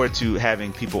looking forward to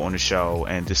having people on the show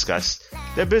and discuss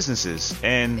their businesses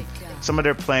and some of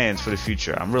their plans for the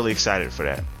future. I'm really excited for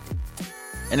that.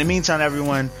 In the meantime,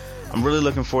 everyone, I'm really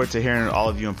looking forward to hearing all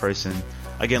of you in person.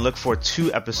 Again, look for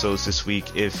 2 episodes this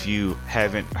week. If you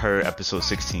haven't heard episode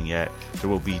 16 yet, there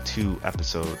will be 2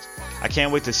 episodes. I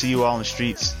can't wait to see you all in the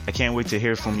streets. I can't wait to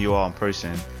hear from you all in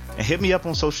person. And hit me up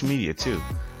on social media too.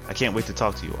 I can't wait to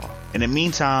talk to you all. In the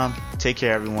meantime, take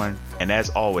care, everyone. And as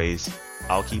always,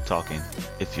 I'll keep talking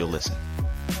if you'll listen.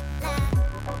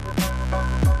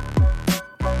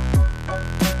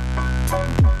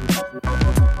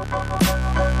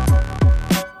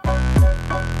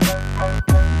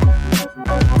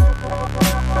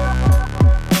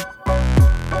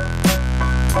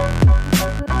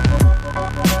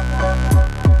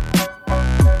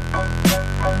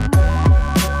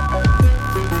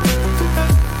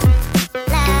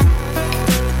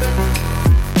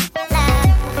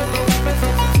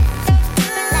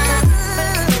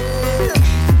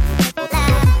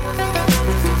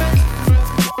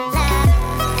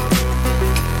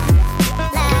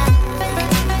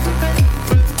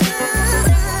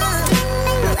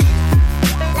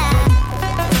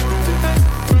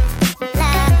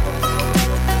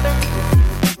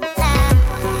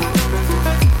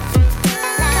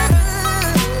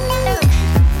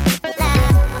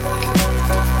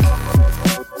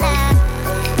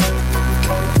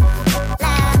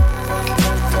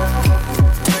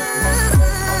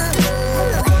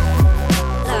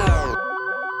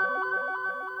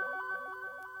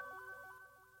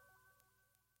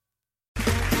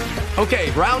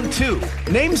 Okay, round 2.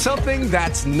 Name something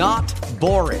that's not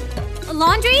boring. A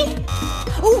laundry?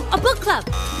 Ooh, a book club.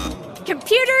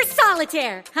 Computer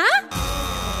solitaire, huh?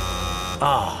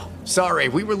 Ah, sorry,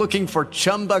 we were looking for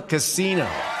Chumba Casino.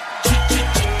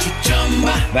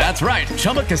 That's right,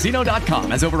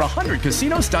 ChumbaCasino.com has over 100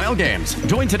 casino-style games.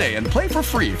 Join today and play for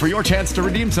free for your chance to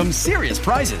redeem some serious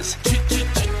prizes.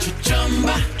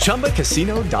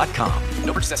 ChumbaCasino.com.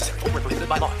 No purchase necessary. Void where prohibited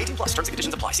by law. 18+ terms and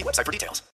conditions apply. See website for details.